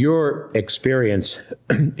 And in your experience,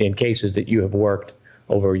 in cases that you have worked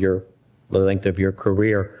over the length of your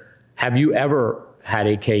career, have you ever had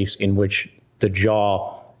a case in which the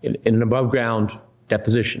jaw, in an above-ground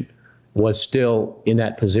deposition, was still in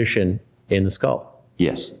that position in the skull?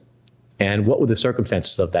 Yes. And what were the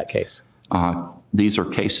circumstances of that case? These are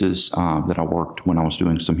cases that I worked when I was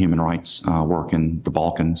doing some human rights work in the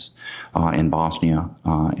Balkans, in Bosnia,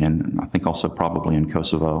 and I think also probably in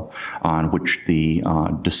Kosovo, in which the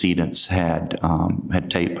decedents had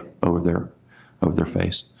tape over their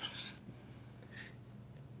face.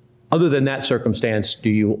 Other than that circumstance, do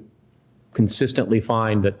you consistently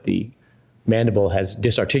find that the mandible has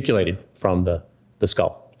disarticulated from the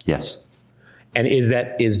skull? Yes. And is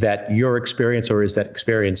that your experience, or is that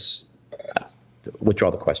experience? Withdraw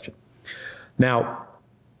the question. Now,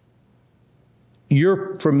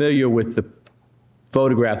 you're familiar with the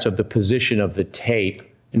photographs of the position of the tape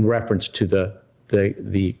in reference to the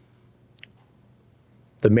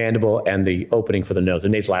mandible and the opening for the nose, the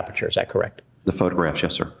nasal aperture. Is that correct? The photographs,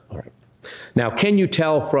 yes, sir. All right. Now, can you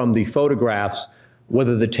tell from the photographs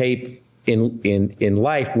whether the tape in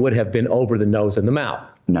life would have been over the nose and the mouth?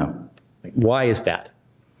 No. Why is that?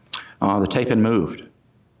 The tape had moved.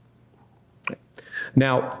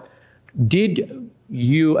 Now, did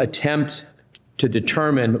you attempt to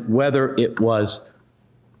determine whether it was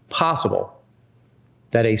possible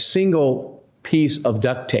that a single piece of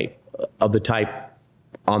duct tape of the type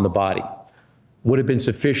on the body would have been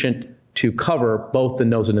sufficient to cover both the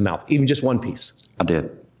nose and the mouth, even just one piece? I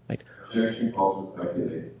did. Right.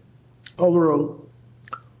 Overall,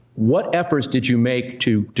 what efforts did you make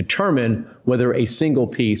to determine whether a single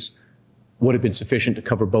piece would have been sufficient to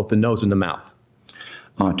cover both the nose and the mouth?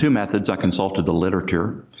 Two methods. I consulted the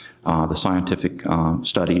literature, the scientific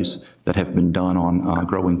studies that have been done on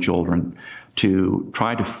growing children to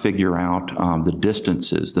try to figure out the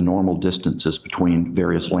distances, the normal distances between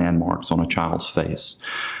various landmarks on a child's face.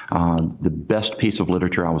 The best piece of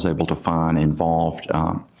literature I was able to find involved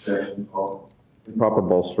Proper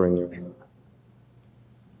bolstering.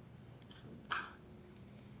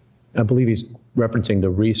 I believe he's referencing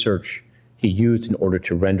the research he used in order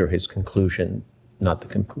to render his conclusion, not the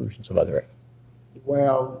conclusions of other.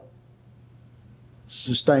 well,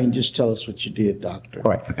 Sustain, just tell us what you did, doctor.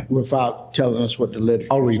 All right, okay. Without telling us what the literature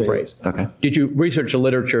I'll says. rephrase. Okay. Did you research the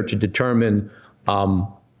literature to determine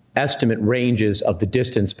estimate ranges of the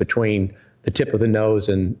distance between the tip of the nose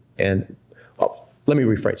and let me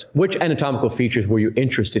rephrase. Which anatomical features were you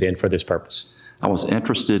interested in for this purpose? I was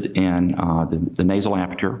interested in the nasal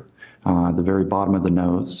aperture, the very bottom of the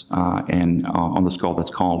nose, and on the skull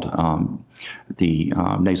that's called the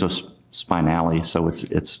nasospinale. So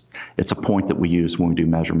it's a point that we use when we do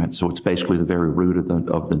measurements. So it's basically the very root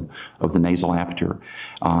of the nasal aperture.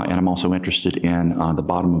 And I'm also interested in the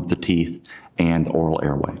bottom of the teeth and the oral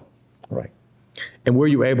airway. All right. And were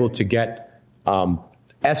you able to get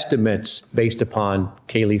estimates based upon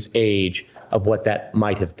Caylee's age of what that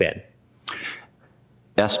might have been?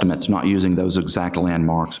 Estimates, not using those exact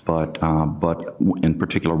landmarks, but in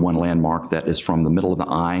particular one landmark that is from the middle of the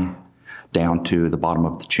eye down to the bottom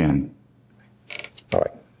of the chin. All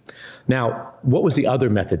right. Now, what was the other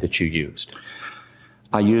method that you used?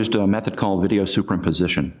 I used a method called video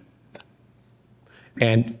superimposition.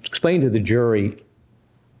 And explain to the jury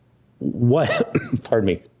what, pardon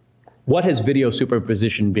me, what has video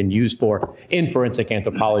superimposition been used for in forensic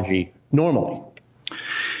anthropology normally?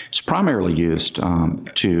 It's primarily used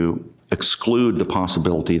to exclude the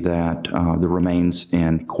possibility that the remains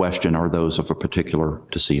in question are those of a particular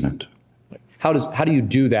decedent. How do you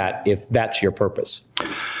do that if that's your purpose?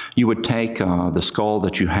 You would take the skull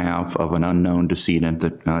that you have of an unknown decedent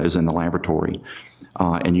that is in the laboratory,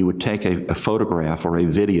 and you would take a photograph or a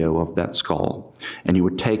video of that skull, and you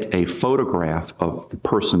would take a photograph of the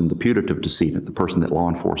person, the putative decedent, the person that law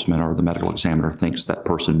enforcement or the medical examiner thinks that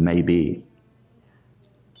person may be.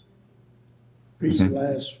 Repeat the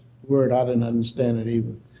last word. I didn't understand it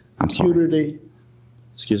either. I'm sorry. Putative.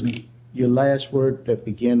 Excuse me? Your last word that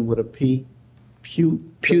began with a P.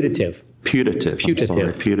 Putative. Putative. Putative. I'm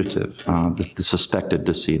sorry, putative. The suspected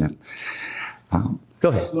decedent. Go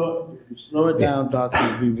ahead. If you slow it down, Doctor,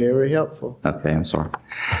 it would be very helpful. Okay, I'm sorry.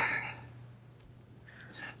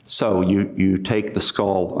 So you take the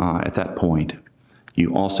skull at that point.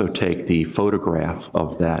 You also take the photograph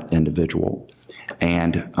of that individual,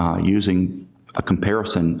 and using a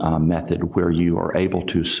comparison method where you are able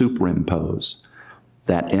to superimpose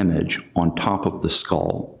that image on top of the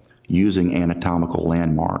skull using anatomical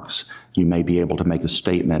landmarks, you may be able to make a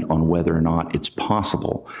statement on whether or not it's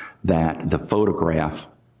possible that the photograph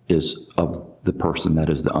is of the person that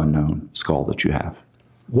is the unknown skull that you have.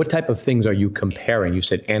 What type of things are you comparing? You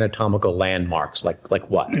said anatomical landmarks, like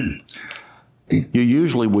what? You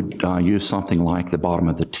usually would use something like the bottom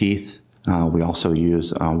of the teeth. We also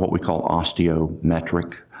use what we call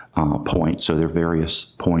osteometric points. So there are various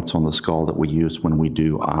points on the skull that we use when we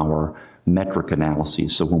do our metric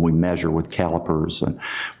analyses. So when we measure with calipers, and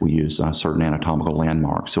we use certain anatomical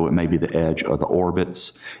landmarks. So it may be the edge of the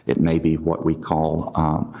orbits. It may be what we call,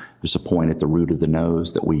 there's a point at the root of the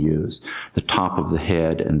nose that we use, the top of the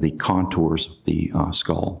head and the contours of the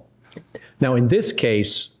skull. Now, in this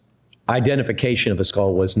case, identification of the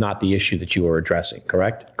skull was not the issue that you were addressing,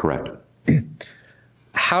 correct? Correct.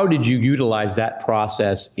 How did you utilize that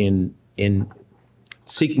process in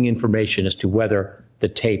seeking information as to whether the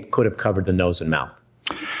tape could have covered the nose and mouth?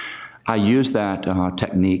 I use that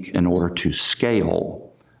technique in order to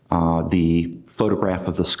scale the photograph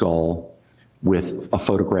of the skull with a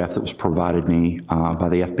photograph that was provided me by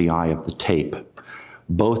the FBI of the tape.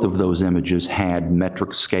 Both of those images had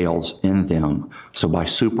metric scales in them, so by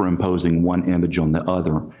superimposing one image on the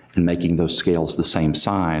other and making those scales the same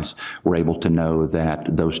size, we're able to know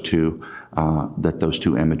that those two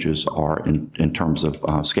images are, in terms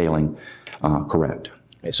of scaling, correct.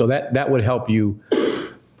 So that would help you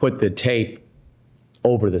put the tape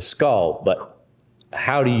over the skull, but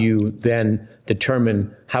how do you then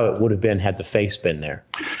determine how it would have been had the face been there?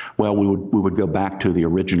 Well, we would go back to the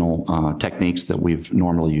original techniques that we've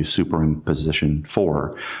normally used superimposition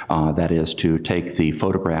for. That is to take the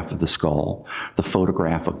photograph of the skull, the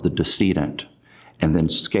photograph of the decedent, and then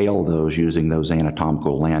scale those using those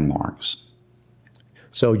anatomical landmarks.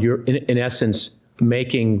 So you're, in essence,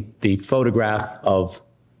 making the photograph of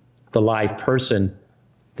the live person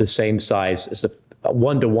the same size as the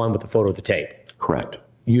one-to-one with the photo of the tape. Correct.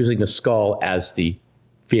 Using the skull as the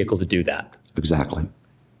vehicle to do that. Exactly.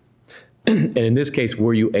 And in this case,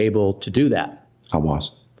 were you able to do that? I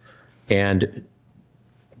was. And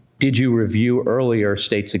did you review earlier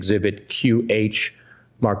State's Exhibit QH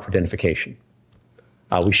marked for identification?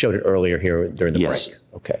 We showed it earlier here during the Yes. break.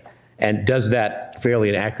 Okay. And does that fairly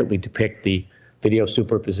and accurately depict the video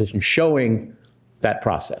superposition showing that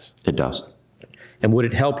process? It does. And would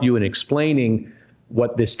it help you in explaining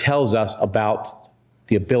what this tells us about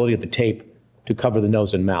the ability of the tape to cover the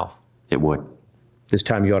nose and mouth? It would. This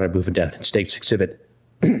time you ought to move it down. State's Exhibit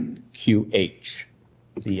QH,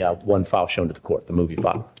 the one file shown to the court, the movie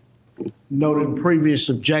file. Noting previous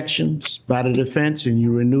objections by the defense, and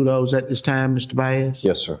you renew those at this time, Mr. Baez?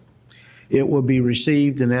 Yes, sir. It will be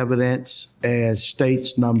received in evidence as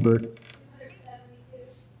states numbered.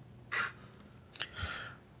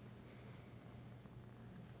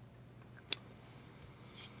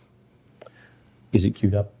 Is it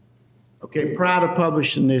queued up? Okay, prior to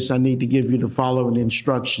publishing this, I need to give you the following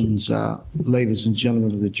instructions, ladies and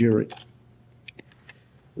gentlemen of the jury.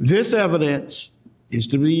 This evidence is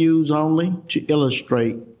to be used only to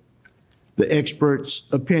illustrate the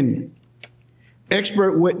expert's opinion.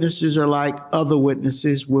 Expert witnesses are like other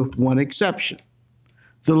witnesses with one exception.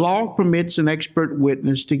 The law permits an expert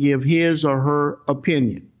witness to give his or her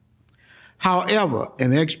opinion. However,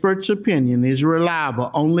 an expert's opinion is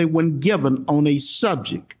reliable only when given on a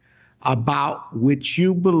subject about which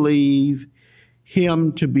you believe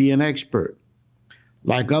him to be an expert.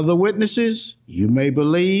 Like other witnesses, you may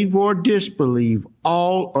believe or disbelieve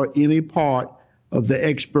all or any part of the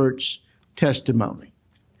expert's testimony.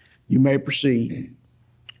 You may proceed.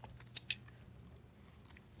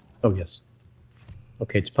 Oh, yes.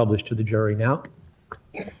 Okay, it's published to the jury now.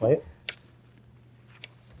 Play it.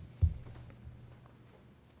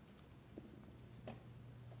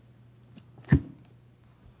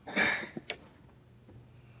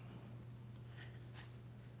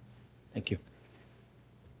 Thank you.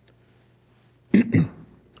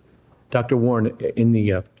 Dr. Warren, in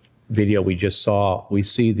the video we just saw, we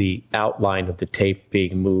see the outline of the tape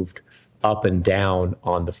being moved up and down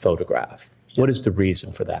on the photograph. What is the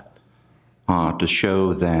reason for that? To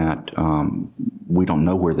show that we don't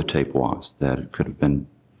know where the tape was, that it could have been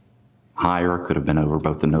higher, could have been over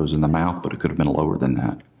both the nose and the mouth, but it could have been lower than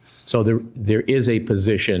that. So there is a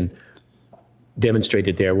position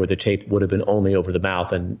demonstrated there where the tape would have been only over the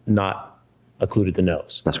mouth and not occluded the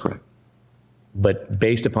nose. That's correct. But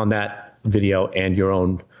based upon that video and your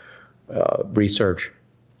own research,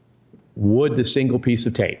 would the single piece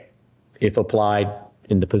of tape, if applied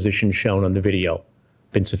in the position shown on the video,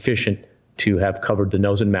 been sufficient to have covered the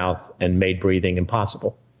nose and mouth and made breathing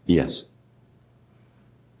impossible? Yes.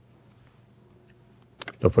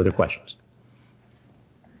 No further questions.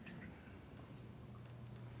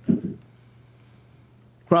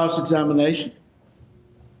 Cross-examination.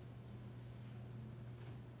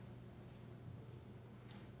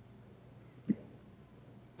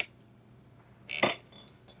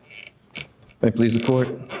 May it please the court,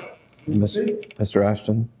 Mr.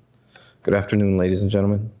 Ashton. Good afternoon, ladies and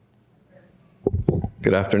gentlemen.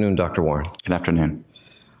 Good afternoon, Dr. Warren. Good afternoon.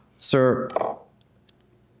 Sir,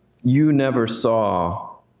 you never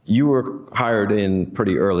saw, you were hired in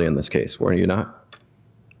pretty early in this case, were you not?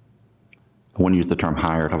 I wouldn't use the term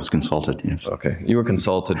hired. I was consulted, yes. Okay, you were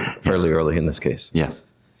consulted fairly early in this case. Yes.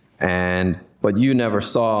 But you never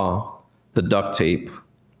saw the duct tape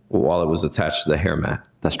while it was attached to the hair mat.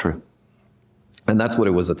 That's true. And that's what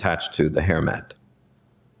it was attached to, the hair mat.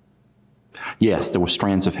 Yes, there were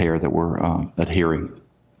strands of hair that were adhering.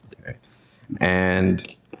 Okay.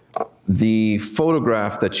 And the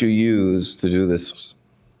photograph that you used to do this,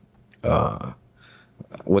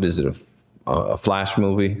 what is it, a flash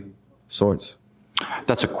movie of sorts?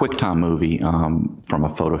 That's a QuickTime movie from a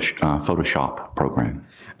Photoshop program.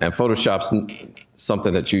 And Photoshop's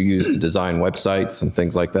something that you use to design websites and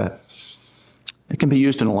things like that? It can be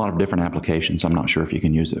used in a lot of different applications. I'm not sure if you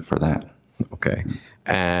can use it for that. Okay.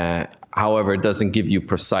 However, it doesn't give you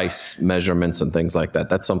precise measurements and things like that.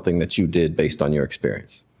 That's something that you did based on your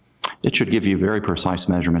experience. It should give you very precise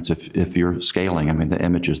measurements if you're scaling. I mean, the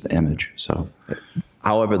image is the image. So,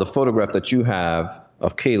 however, the photograph that you have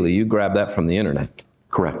of Caylee, you grabbed that from the internet.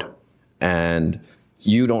 correct. And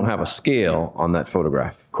you don't have a scale on that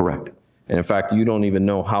photograph. Correct. And in fact, you don't even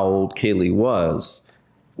know how old Caylee was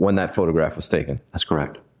when that photograph was taken. That's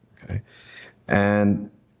correct. Okay.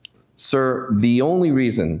 And sir, the only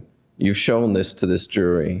reason you've shown this to this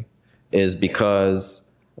jury is because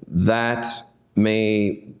I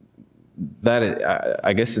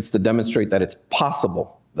guess it's to demonstrate that it's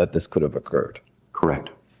possible that this could have occurred. Correct.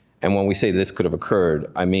 And when we say this could have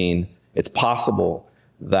occurred, I mean, it's possible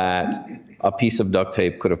that a piece of duct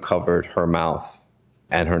tape could have covered her mouth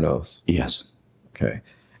and her nose. Yes. Okay.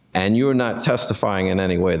 And you're not testifying in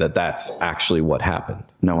any way that that's actually what happened.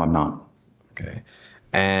 No, I'm not. Okay.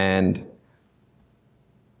 And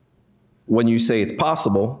when you say it's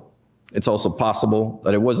possible, it's also possible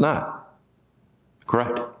that it was not.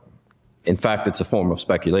 Correct. In fact, it's a form of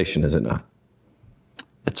speculation, is it not?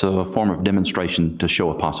 It's a form of demonstration to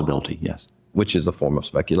show a possibility, yes. Which is a form of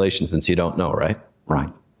speculation since you don't know, right?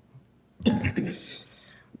 Right.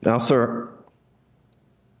 Now, sir,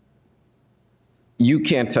 you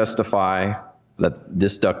can't testify that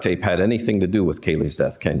this duct tape had anything to do with Caylee's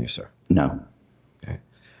death, can you, sir? No. Okay.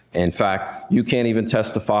 In fact, you can't even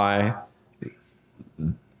testify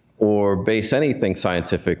or base anything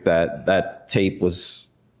scientific that that tape was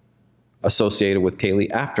associated with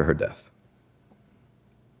Caylee after her death.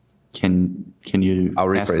 Can you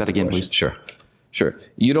ask that again, please? Sure. Sure.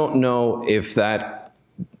 You don't know if that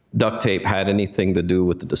duct tape had anything to do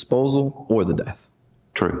with the disposal or the death.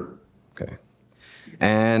 True. Okay.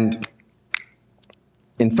 And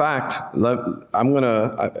in fact, I'm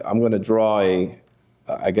gonna draw a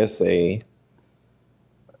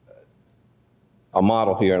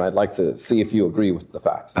model here, and I'd like to see if you agree with the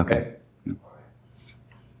facts. Okay.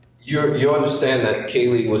 You understand that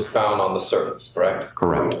Caylee was found on the surface, correct?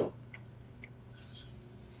 Correct.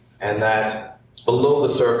 And that below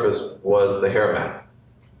the surface was the hair mat.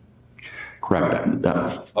 Correct.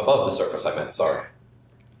 Above the surface, I meant, sorry.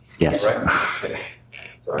 Yes. Right? Okay.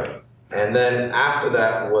 Sorry. And then after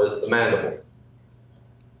that was the mandible.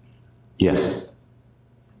 Yes.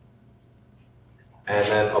 And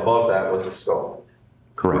then above that was the skull.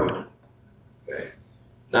 Correct. Okay.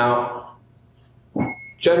 Now,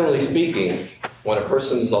 generally speaking, when a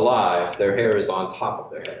person is alive, their hair is on top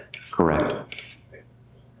of their head. Correct.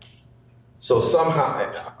 So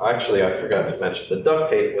somehow, actually, I forgot to mention, the duct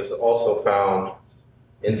tape was also found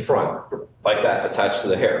in front, like that, attached to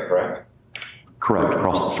the hair, correct? Correct.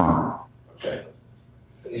 Across the front. Okay.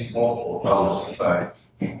 These multiple columns, in fact.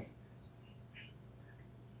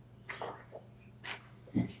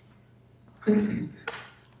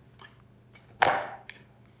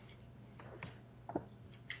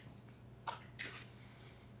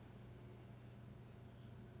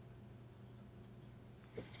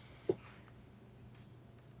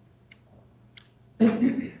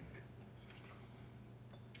 Can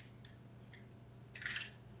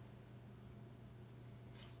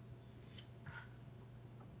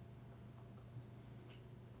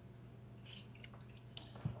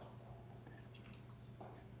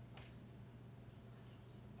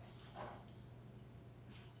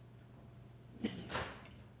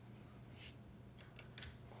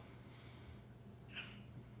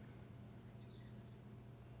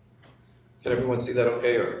everyone see that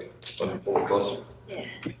okay, or let me pull it closer? Yeah.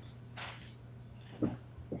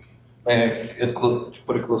 And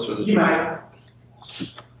put it closer to the tree.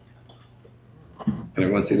 Can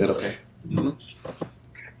everyone see that okay?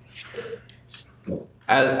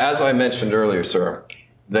 As I mentioned earlier, sir,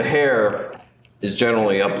 the hair is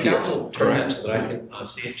generally up here, correct? So that I can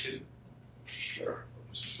see it too. Sure.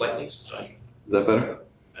 Slightly, so I can. Is that better?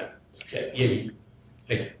 Okay,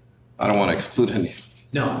 yeah. I don't want to exclude any.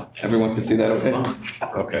 No. Everyone can see that okay?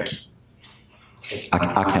 Okay.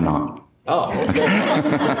 I cannot. Oh, okay.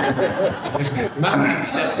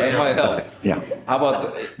 That might help. Yeah, How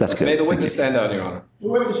about, that's good. may the witness stand down, Your Honor? The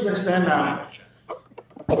witness may stand down.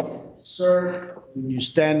 Sir, when you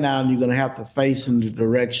stand down, you're gonna have to face in the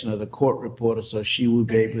direction of the court reporter so she will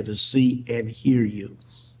be able to see and hear you.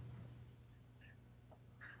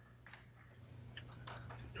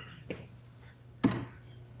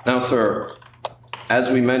 Now, sir, as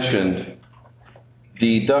we mentioned,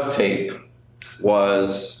 the duct tape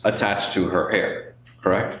was attached to her hair,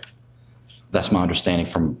 correct? That's my understanding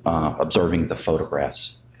from observing the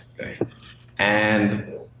photographs. Okay.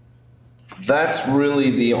 And that's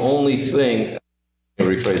really the only thing, let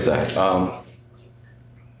me rephrase that.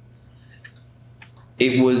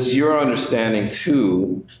 It was your understanding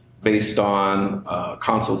too, based on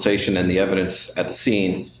consultation and the evidence at the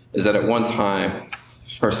scene, is that at one time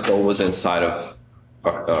her skull was inside of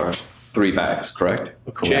 3 bags, correct?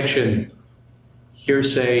 Objection,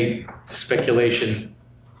 hearsay, speculation.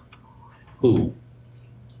 Who?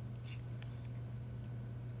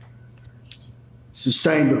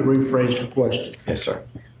 Sustain but rephrase the question. Yes, sir.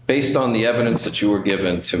 Based on the evidence that you were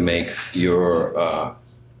given to make your,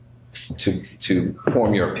 to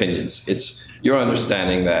form your opinions, it's your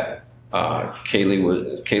understanding that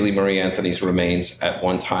Caylee Marie Anthony's remains at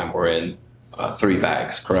one time were in 3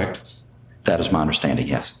 bags, correct? That is my understanding,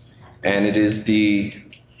 yes. And it is the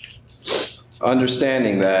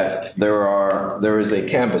understanding that there is a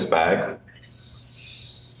canvas bag.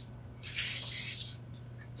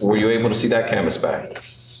 Were you able to see that canvas bag?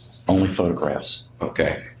 Only photographs.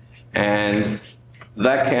 Okay. And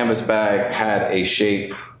that canvas bag had a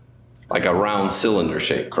shape, like a round cylinder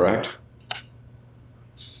shape, correct?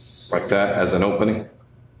 Like that as an opening?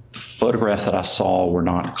 The photographs that I saw were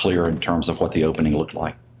not clear in terms of what the opening looked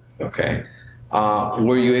like. Okay.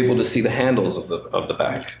 Were you able to see the handles of the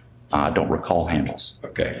bag? I don't recall handles.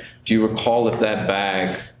 Okay. Do you recall if that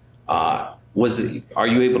bag, are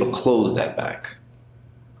you able to close that bag?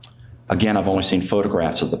 Again, I've only seen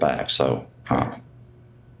photographs of the bag, so.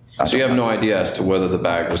 So you have no idea as to whether the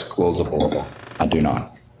bag was closable? I do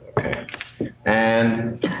not. Okay.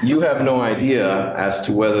 And you have no idea as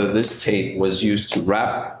to whether this tape was used to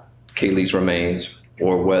wrap Caylee's remains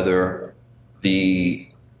or whether the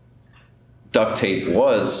duct tape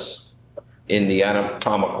was in the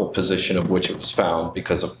anatomical position of which it was found,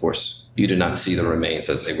 because of course you did not see the remains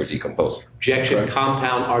as they were decomposing. Objection, Correct?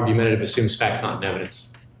 compound argumentative assumes facts not in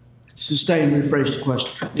evidence. Sustain, rephrase the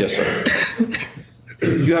question. Yes, sir.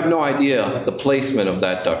 You have no idea the placement of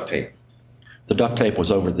that duct tape. The duct tape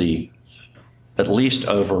was over at least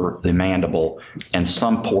over the mandible and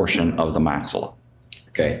some portion of the maxilla.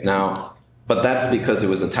 Okay, now, but that's because it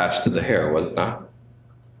was attached to the hair, was it not?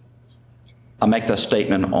 I make that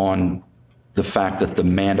statement on the fact that the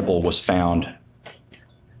mandible was found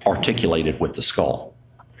articulated with the skull.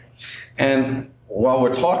 And while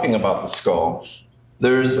we're talking about the skull,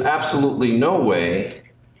 there's absolutely no way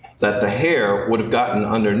that the hair would have gotten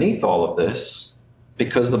underneath all of this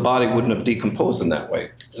because the body wouldn't have decomposed in that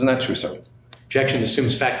way. Isn't that true, sir? Objection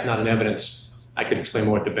assumes facts not in evidence. I could explain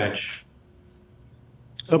more at the bench.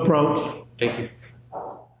 Approach. Thank you.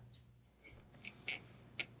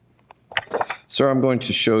 Sir, I'm going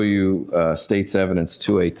to show you State's Evidence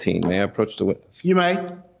 218. May I approach the witness? You may.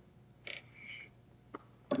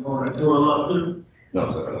 No,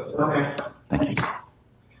 sir. That's okay. Thank you.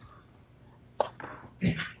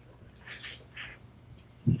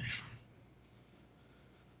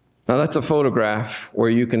 Now, that's a photograph where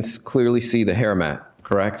you can clearly see the hair mat,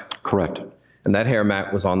 correct? Correct. And that hair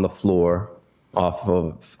mat was on the floor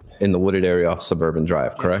in the wooded area off Suburban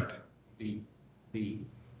Drive, correct? The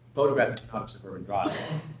photograph is not of Suburban Drive,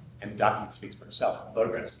 and the document speaks for itself. The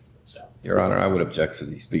photograph speaks for Your Honor, I would object to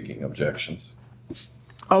the speaking objections.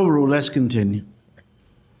 Overruled. Let's continue.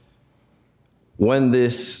 When the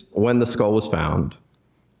skull was found,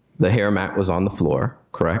 the hair mat was on the floor,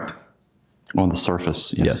 correct? On the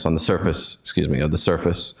surface, yes. Yes, on the surface, excuse me, of the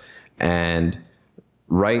surface. And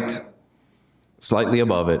right slightly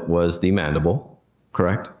above it was the mandible,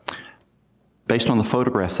 correct? Based on the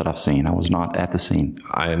photographs that I've seen, I was not at the scene.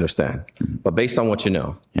 I understand. But based on what you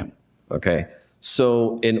know. Yeah. Okay.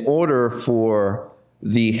 So in order for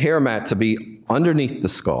the hair mat to be underneath the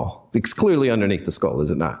skull, it's clearly underneath the skull,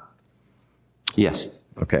 is it not? Yes.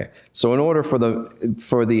 Okay. So in order for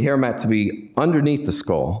the hair mat to be underneath the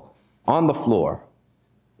skull on the floor,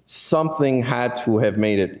 something had to have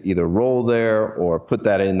made it either roll there or put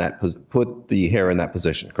the hair in that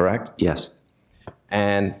position, correct? Yes.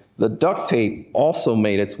 And the duct tape also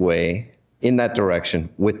made its way in that direction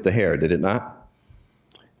with the hair, did it not?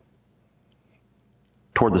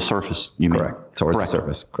 Toward the surface, you mean? Correct. Towards the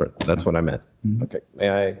surface. Correct. That's what I meant. Mm-hmm. Okay. May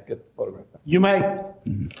I get the photograph back? You may.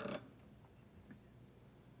 Mm-hmm.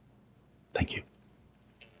 Thank you.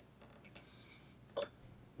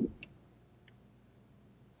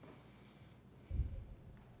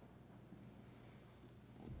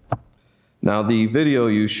 Now, the video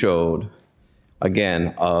you showed,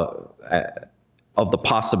 again, of the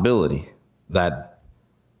possibility that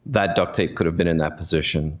that duct tape could have been in that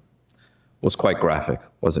position was quite graphic,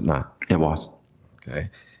 was it not? It was. Okay.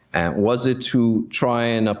 And was it to try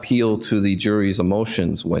and appeal to the jury's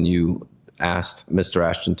emotions when you asked Mr.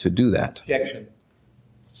 Ashton to do that? Objection.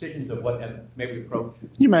 Decisions of what may be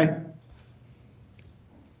appropriate. You may.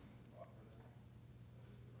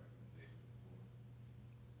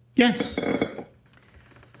 Yes.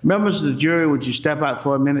 Members of the jury, would you step out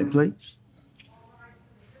for a minute, please?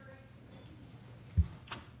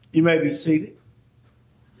 You may be seated.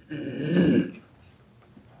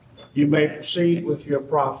 You may proceed with your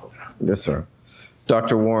proffer. Yes, sir.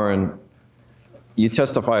 Dr. Warren, you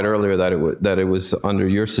testified earlier that it was under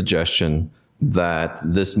your suggestion that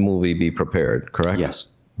this movie be prepared, correct? Yes.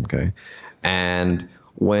 Okay. And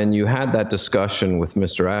when you had that discussion with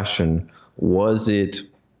Mr. Ashton, was it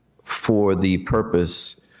for the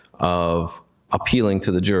purpose of appealing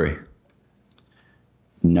to the jury?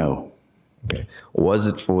 No. Okay. Was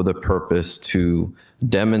it for the purpose to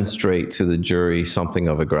demonstrate to the jury something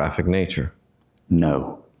of a graphic nature?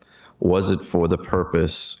 No. Was it for the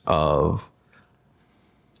purpose of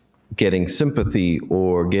getting sympathy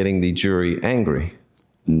or getting the jury angry?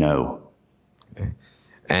 No. Okay.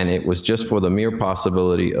 And it was just for the mere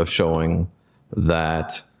possibility of showing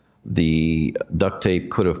that the duct tape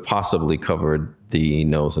could have possibly covered the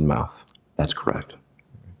nose and mouth? That's correct.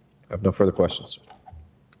 I have no further questions.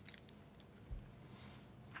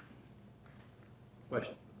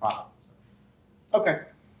 Question. Okay.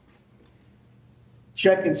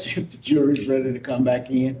 Check and see if the jury's ready to come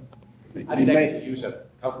back in. I think I could use a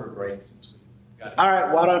comfort break since we got. All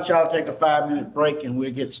right, why don't y'all take a 5-minute break and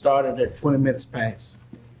we'll get started at 20 minutes past.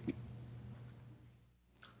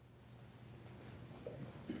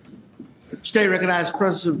 Stay recognized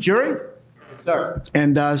presence of jury. Yes, sir.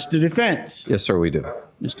 And it's the defense. Yes, sir, we do.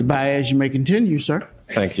 Mr. Baez, you may continue, sir.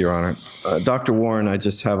 Thank you, Your Honor. Dr. Warren, I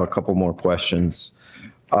just have a couple more questions.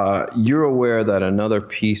 You're aware that another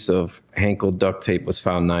piece of Henkel duct tape was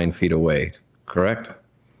found 9 feet away, correct?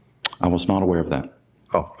 I was not aware of that.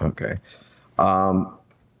 Oh, okay.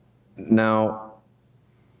 Now,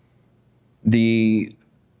 the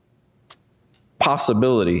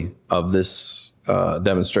possibility of this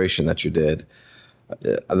demonstration that you did,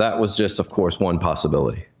 that was just, of course, one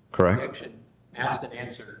possibility, correct? Objection. Asked and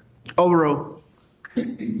answered. Overruled.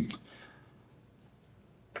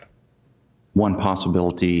 One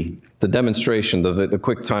possibility. The demonstration, the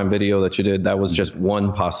QuickTime video that you did, that was just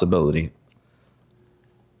one possibility.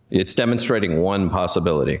 It's demonstrating one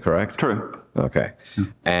possibility, correct? True. Okay.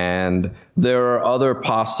 And there are other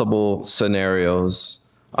possible scenarios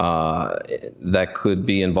that could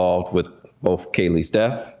be involved with both Caylee's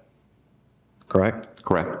death, correct?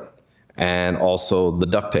 Correct. And also the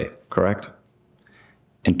duct tape, correct?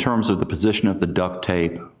 In terms of the position of the duct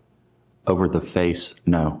tape over the face,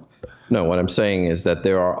 no. No, what I'm saying is that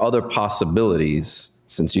there are other possibilities,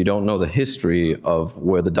 since you don't know the history of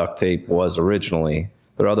where the duct tape was originally,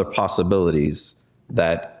 there are other possibilities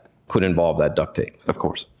that could involve that duct tape. Of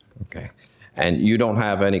course. Okay. And you don't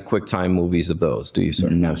have any QuickTime movies of those, do you, sir?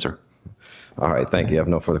 No, sir. All right, thank you. I have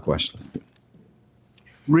no further questions.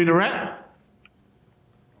 Redirect.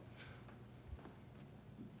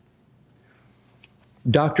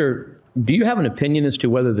 Doctor, do you have an opinion as to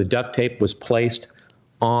whether the duct tape was placed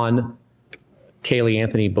on Caylee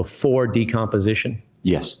Anthony before decomposition?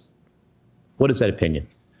 Yes. What is that opinion?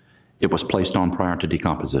 It was placed on prior to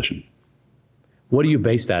decomposition. What do you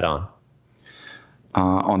base that on?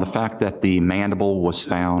 On the fact that the mandible was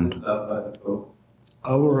found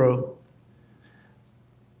Overruled.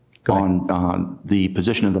 on the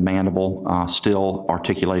position of the mandible still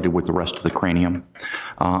articulated with the rest of the cranium.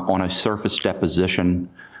 On a surface deposition,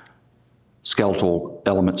 skeletal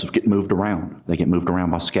elements get moved around. They get moved around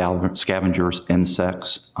by scavengers,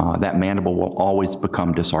 insects. That mandible will always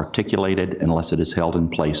become disarticulated unless it is held in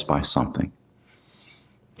place by something.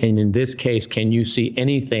 And in this case, can you see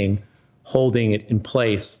anything holding it in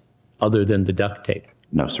place other than the duct tape?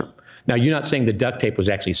 No, sir. Now, you're not saying the duct tape was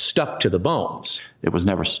actually stuck to the bones. It was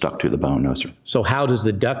never stuck to the bone, no, sir. So how does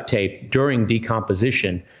the duct tape during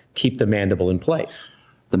decomposition keep the mandible in place?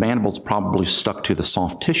 The mandible's probably stuck to the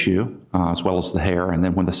soft tissue as well as the hair, and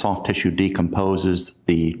then when the soft tissue decomposes,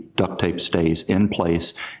 the duct tape stays in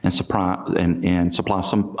place and supply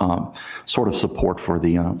some sort of support for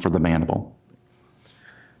the mandible.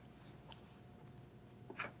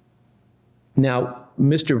 Now,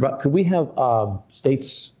 Mr. Could we have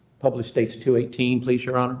published States 218, please,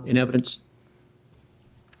 Your Honor, in evidence?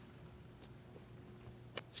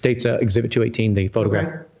 States Exhibit 218, the photograph.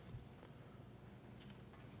 Okay.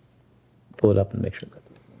 Pull it up and make sure.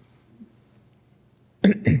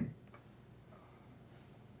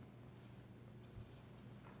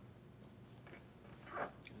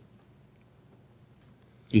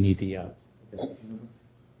 You need the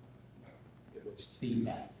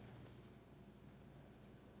CS.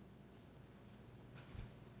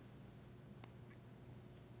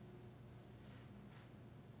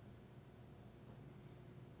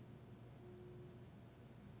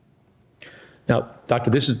 Now, Doctor,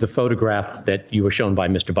 this is the photograph that you were shown by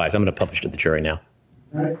Mr. Baez. I'm going to publish it to the jury now.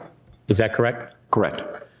 Right. Is that correct? Correct.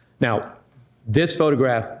 Now, this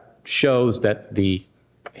photograph shows that the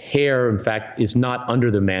hair, in fact, is not under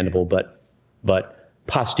the mandible, but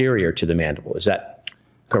posterior to the mandible. Is that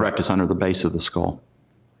Correct. It's under the base of the skull.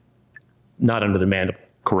 not under the mandible?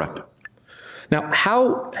 Correct. Now,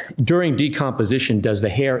 how, during decomposition, does the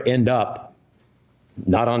hair end up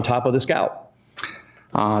not on top of the scalp?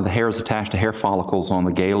 The hair is attached to hair follicles on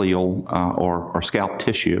the galeal or scalp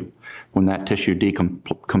tissue. When that tissue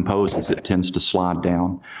decomposes, it tends to slide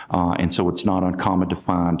down, and so it's not uncommon to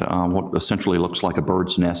find what essentially looks like a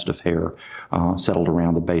bird's nest of hair settled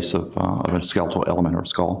around the base of a skeletal element or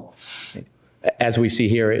skull. As we see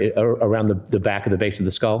here, around the back of the base of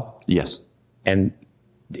the skull? Yes. And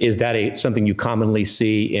is that something you commonly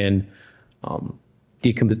see in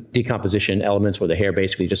decomposition elements where the hair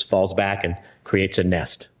basically just falls back and creates a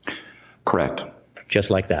nest? Correct. Just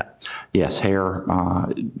like that? Yes, hair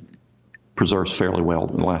preserves fairly well.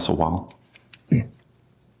 It lasts a while.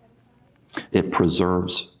 It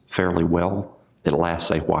preserves fairly well. It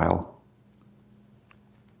lasts a while.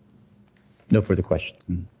 No further questions.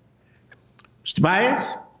 Mr.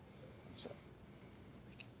 Baez?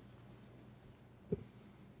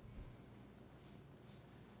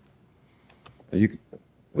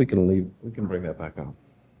 We can leave. We can bring that back up.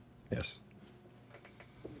 Yes.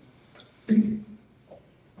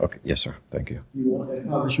 Okay. Yes, sir. Thank you. You want to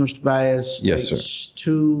publish, Mr. Baez? Yes, sir.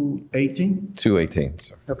 218? 218,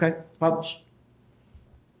 sir. Okay, publish.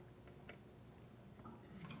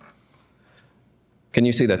 Can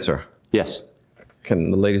you see that, sir? Yes. Can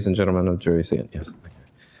the ladies and gentlemen of the jury see it? Yes. Okay.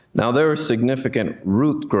 Now, there is significant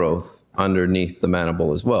root growth underneath the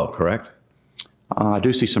mandible as well, correct? I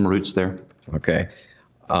do see some roots there. Okay.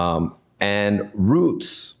 And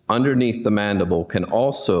roots underneath the mandible can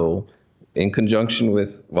also, in conjunction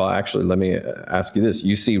with, well, actually, let me ask you this.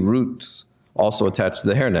 You see roots also attached to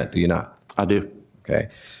the hairnet, do you not? I do. Okay.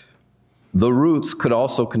 The roots could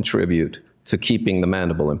also contribute to keeping the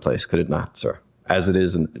mandible in place, could it not, sir? As it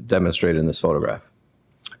is demonstrated in this photograph.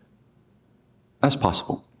 That's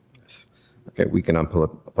possible. Yes. Okay, we can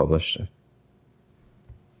publish.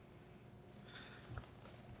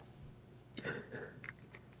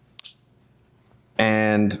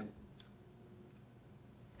 And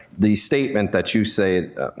the statement that you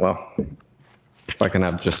say, well, if I can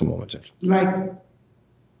have just a moment, Judge. Right.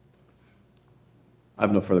 I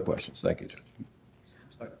have no further questions. Thank you, Judge.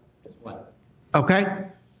 Okay.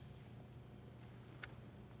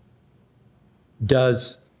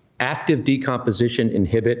 Does active decomposition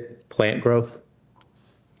inhibit plant growth?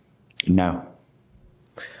 No.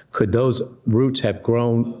 Could those roots have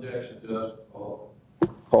grown?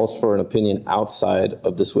 Calls for an opinion outside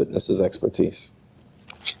of this witness's expertise.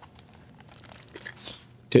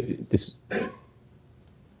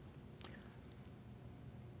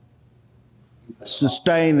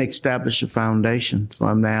 Sustain, establish a foundation. So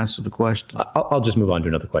I'm going to answer the question. I'll just move on to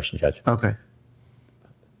another question, Judge. Okay.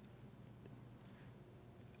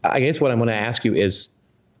 I guess what I'm going to ask you is,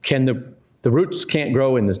 can the roots can't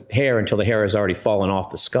grow in the hair until the hair has already fallen off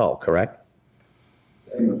the skull, correct?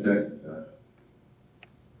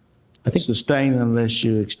 I think sustain unless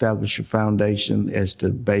you establish a foundation as to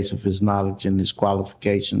the base of his knowledge and his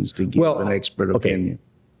qualifications to give an expert opinion.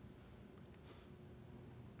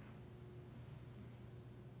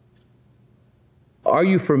 Are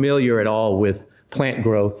you familiar at all with plant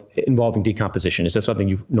growth involving decomposition? Is that something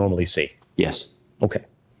you normally see? Yes. Okay.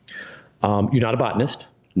 You're not a botanist,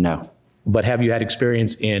 No. but have you had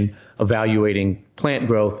experience in evaluating plant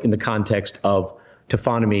growth in the context of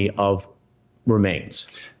taphonomy of remains?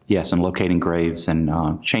 Yes, and locating graves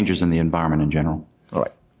and changes in the environment in general. All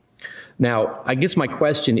right. Now, I guess my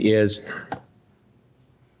question is,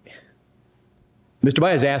 Mr.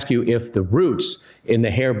 Baez asked you if the roots in the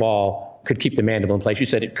hairball could keep the mandible in place. You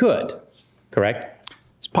said it could, correct?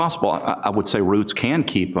 It's possible. I would say roots can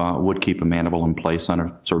would keep a mandible in place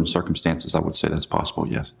under certain circumstances. I would say that's possible,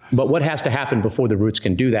 yes. But what has to happen before the roots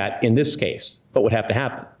can do that in this case? What would have to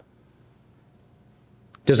happen?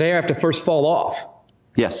 Does the hair have to first fall off?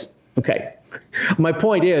 Yes. Okay. My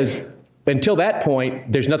point is, until that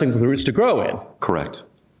point, there's nothing for the roots to grow in. Correct.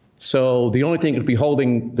 So the only thing that could be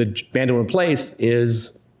holding the mandible in place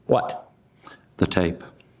is what? The tape.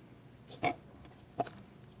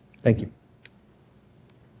 Thank you.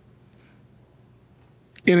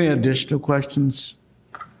 Any additional questions?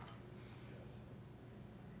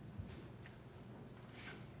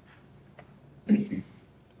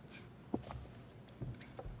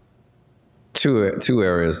 Two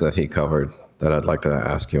areas that he covered that I'd like to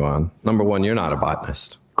ask you on. Number one, you're not a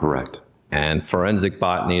botanist. Correct. And forensic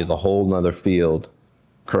botany is a whole nother field,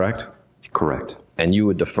 correct? Correct. And you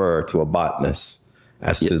would defer to a botanist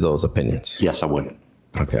as to those opinions? Yes, I would.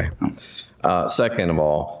 Okay. Second of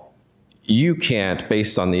all, you can't,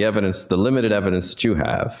 based on the evidence, the limited evidence that you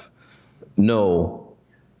have, know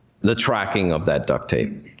the tracking of that duct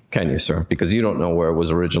tape, can you, sir? Because you don't know where it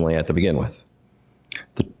was originally at to begin with.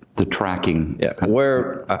 The tracking. Yeah,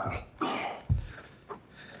 where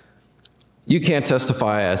you can't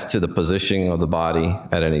testify as to the positioning of the body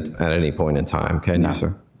at any point in time, can you,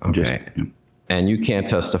 sir? Okay. And you can't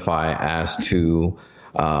testify as to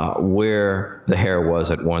where the hair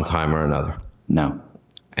was at one time or another. No.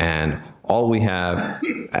 And all we have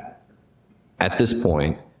at this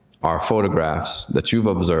point are photographs that you've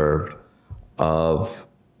observed of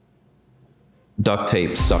duct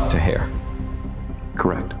tape stuck to hair.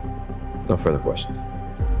 Correct. No further questions.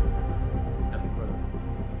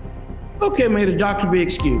 Okay, may the doctor be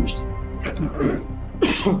excused.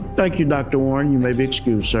 Thank you, Dr. Warren. You may be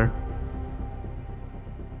excused, sir.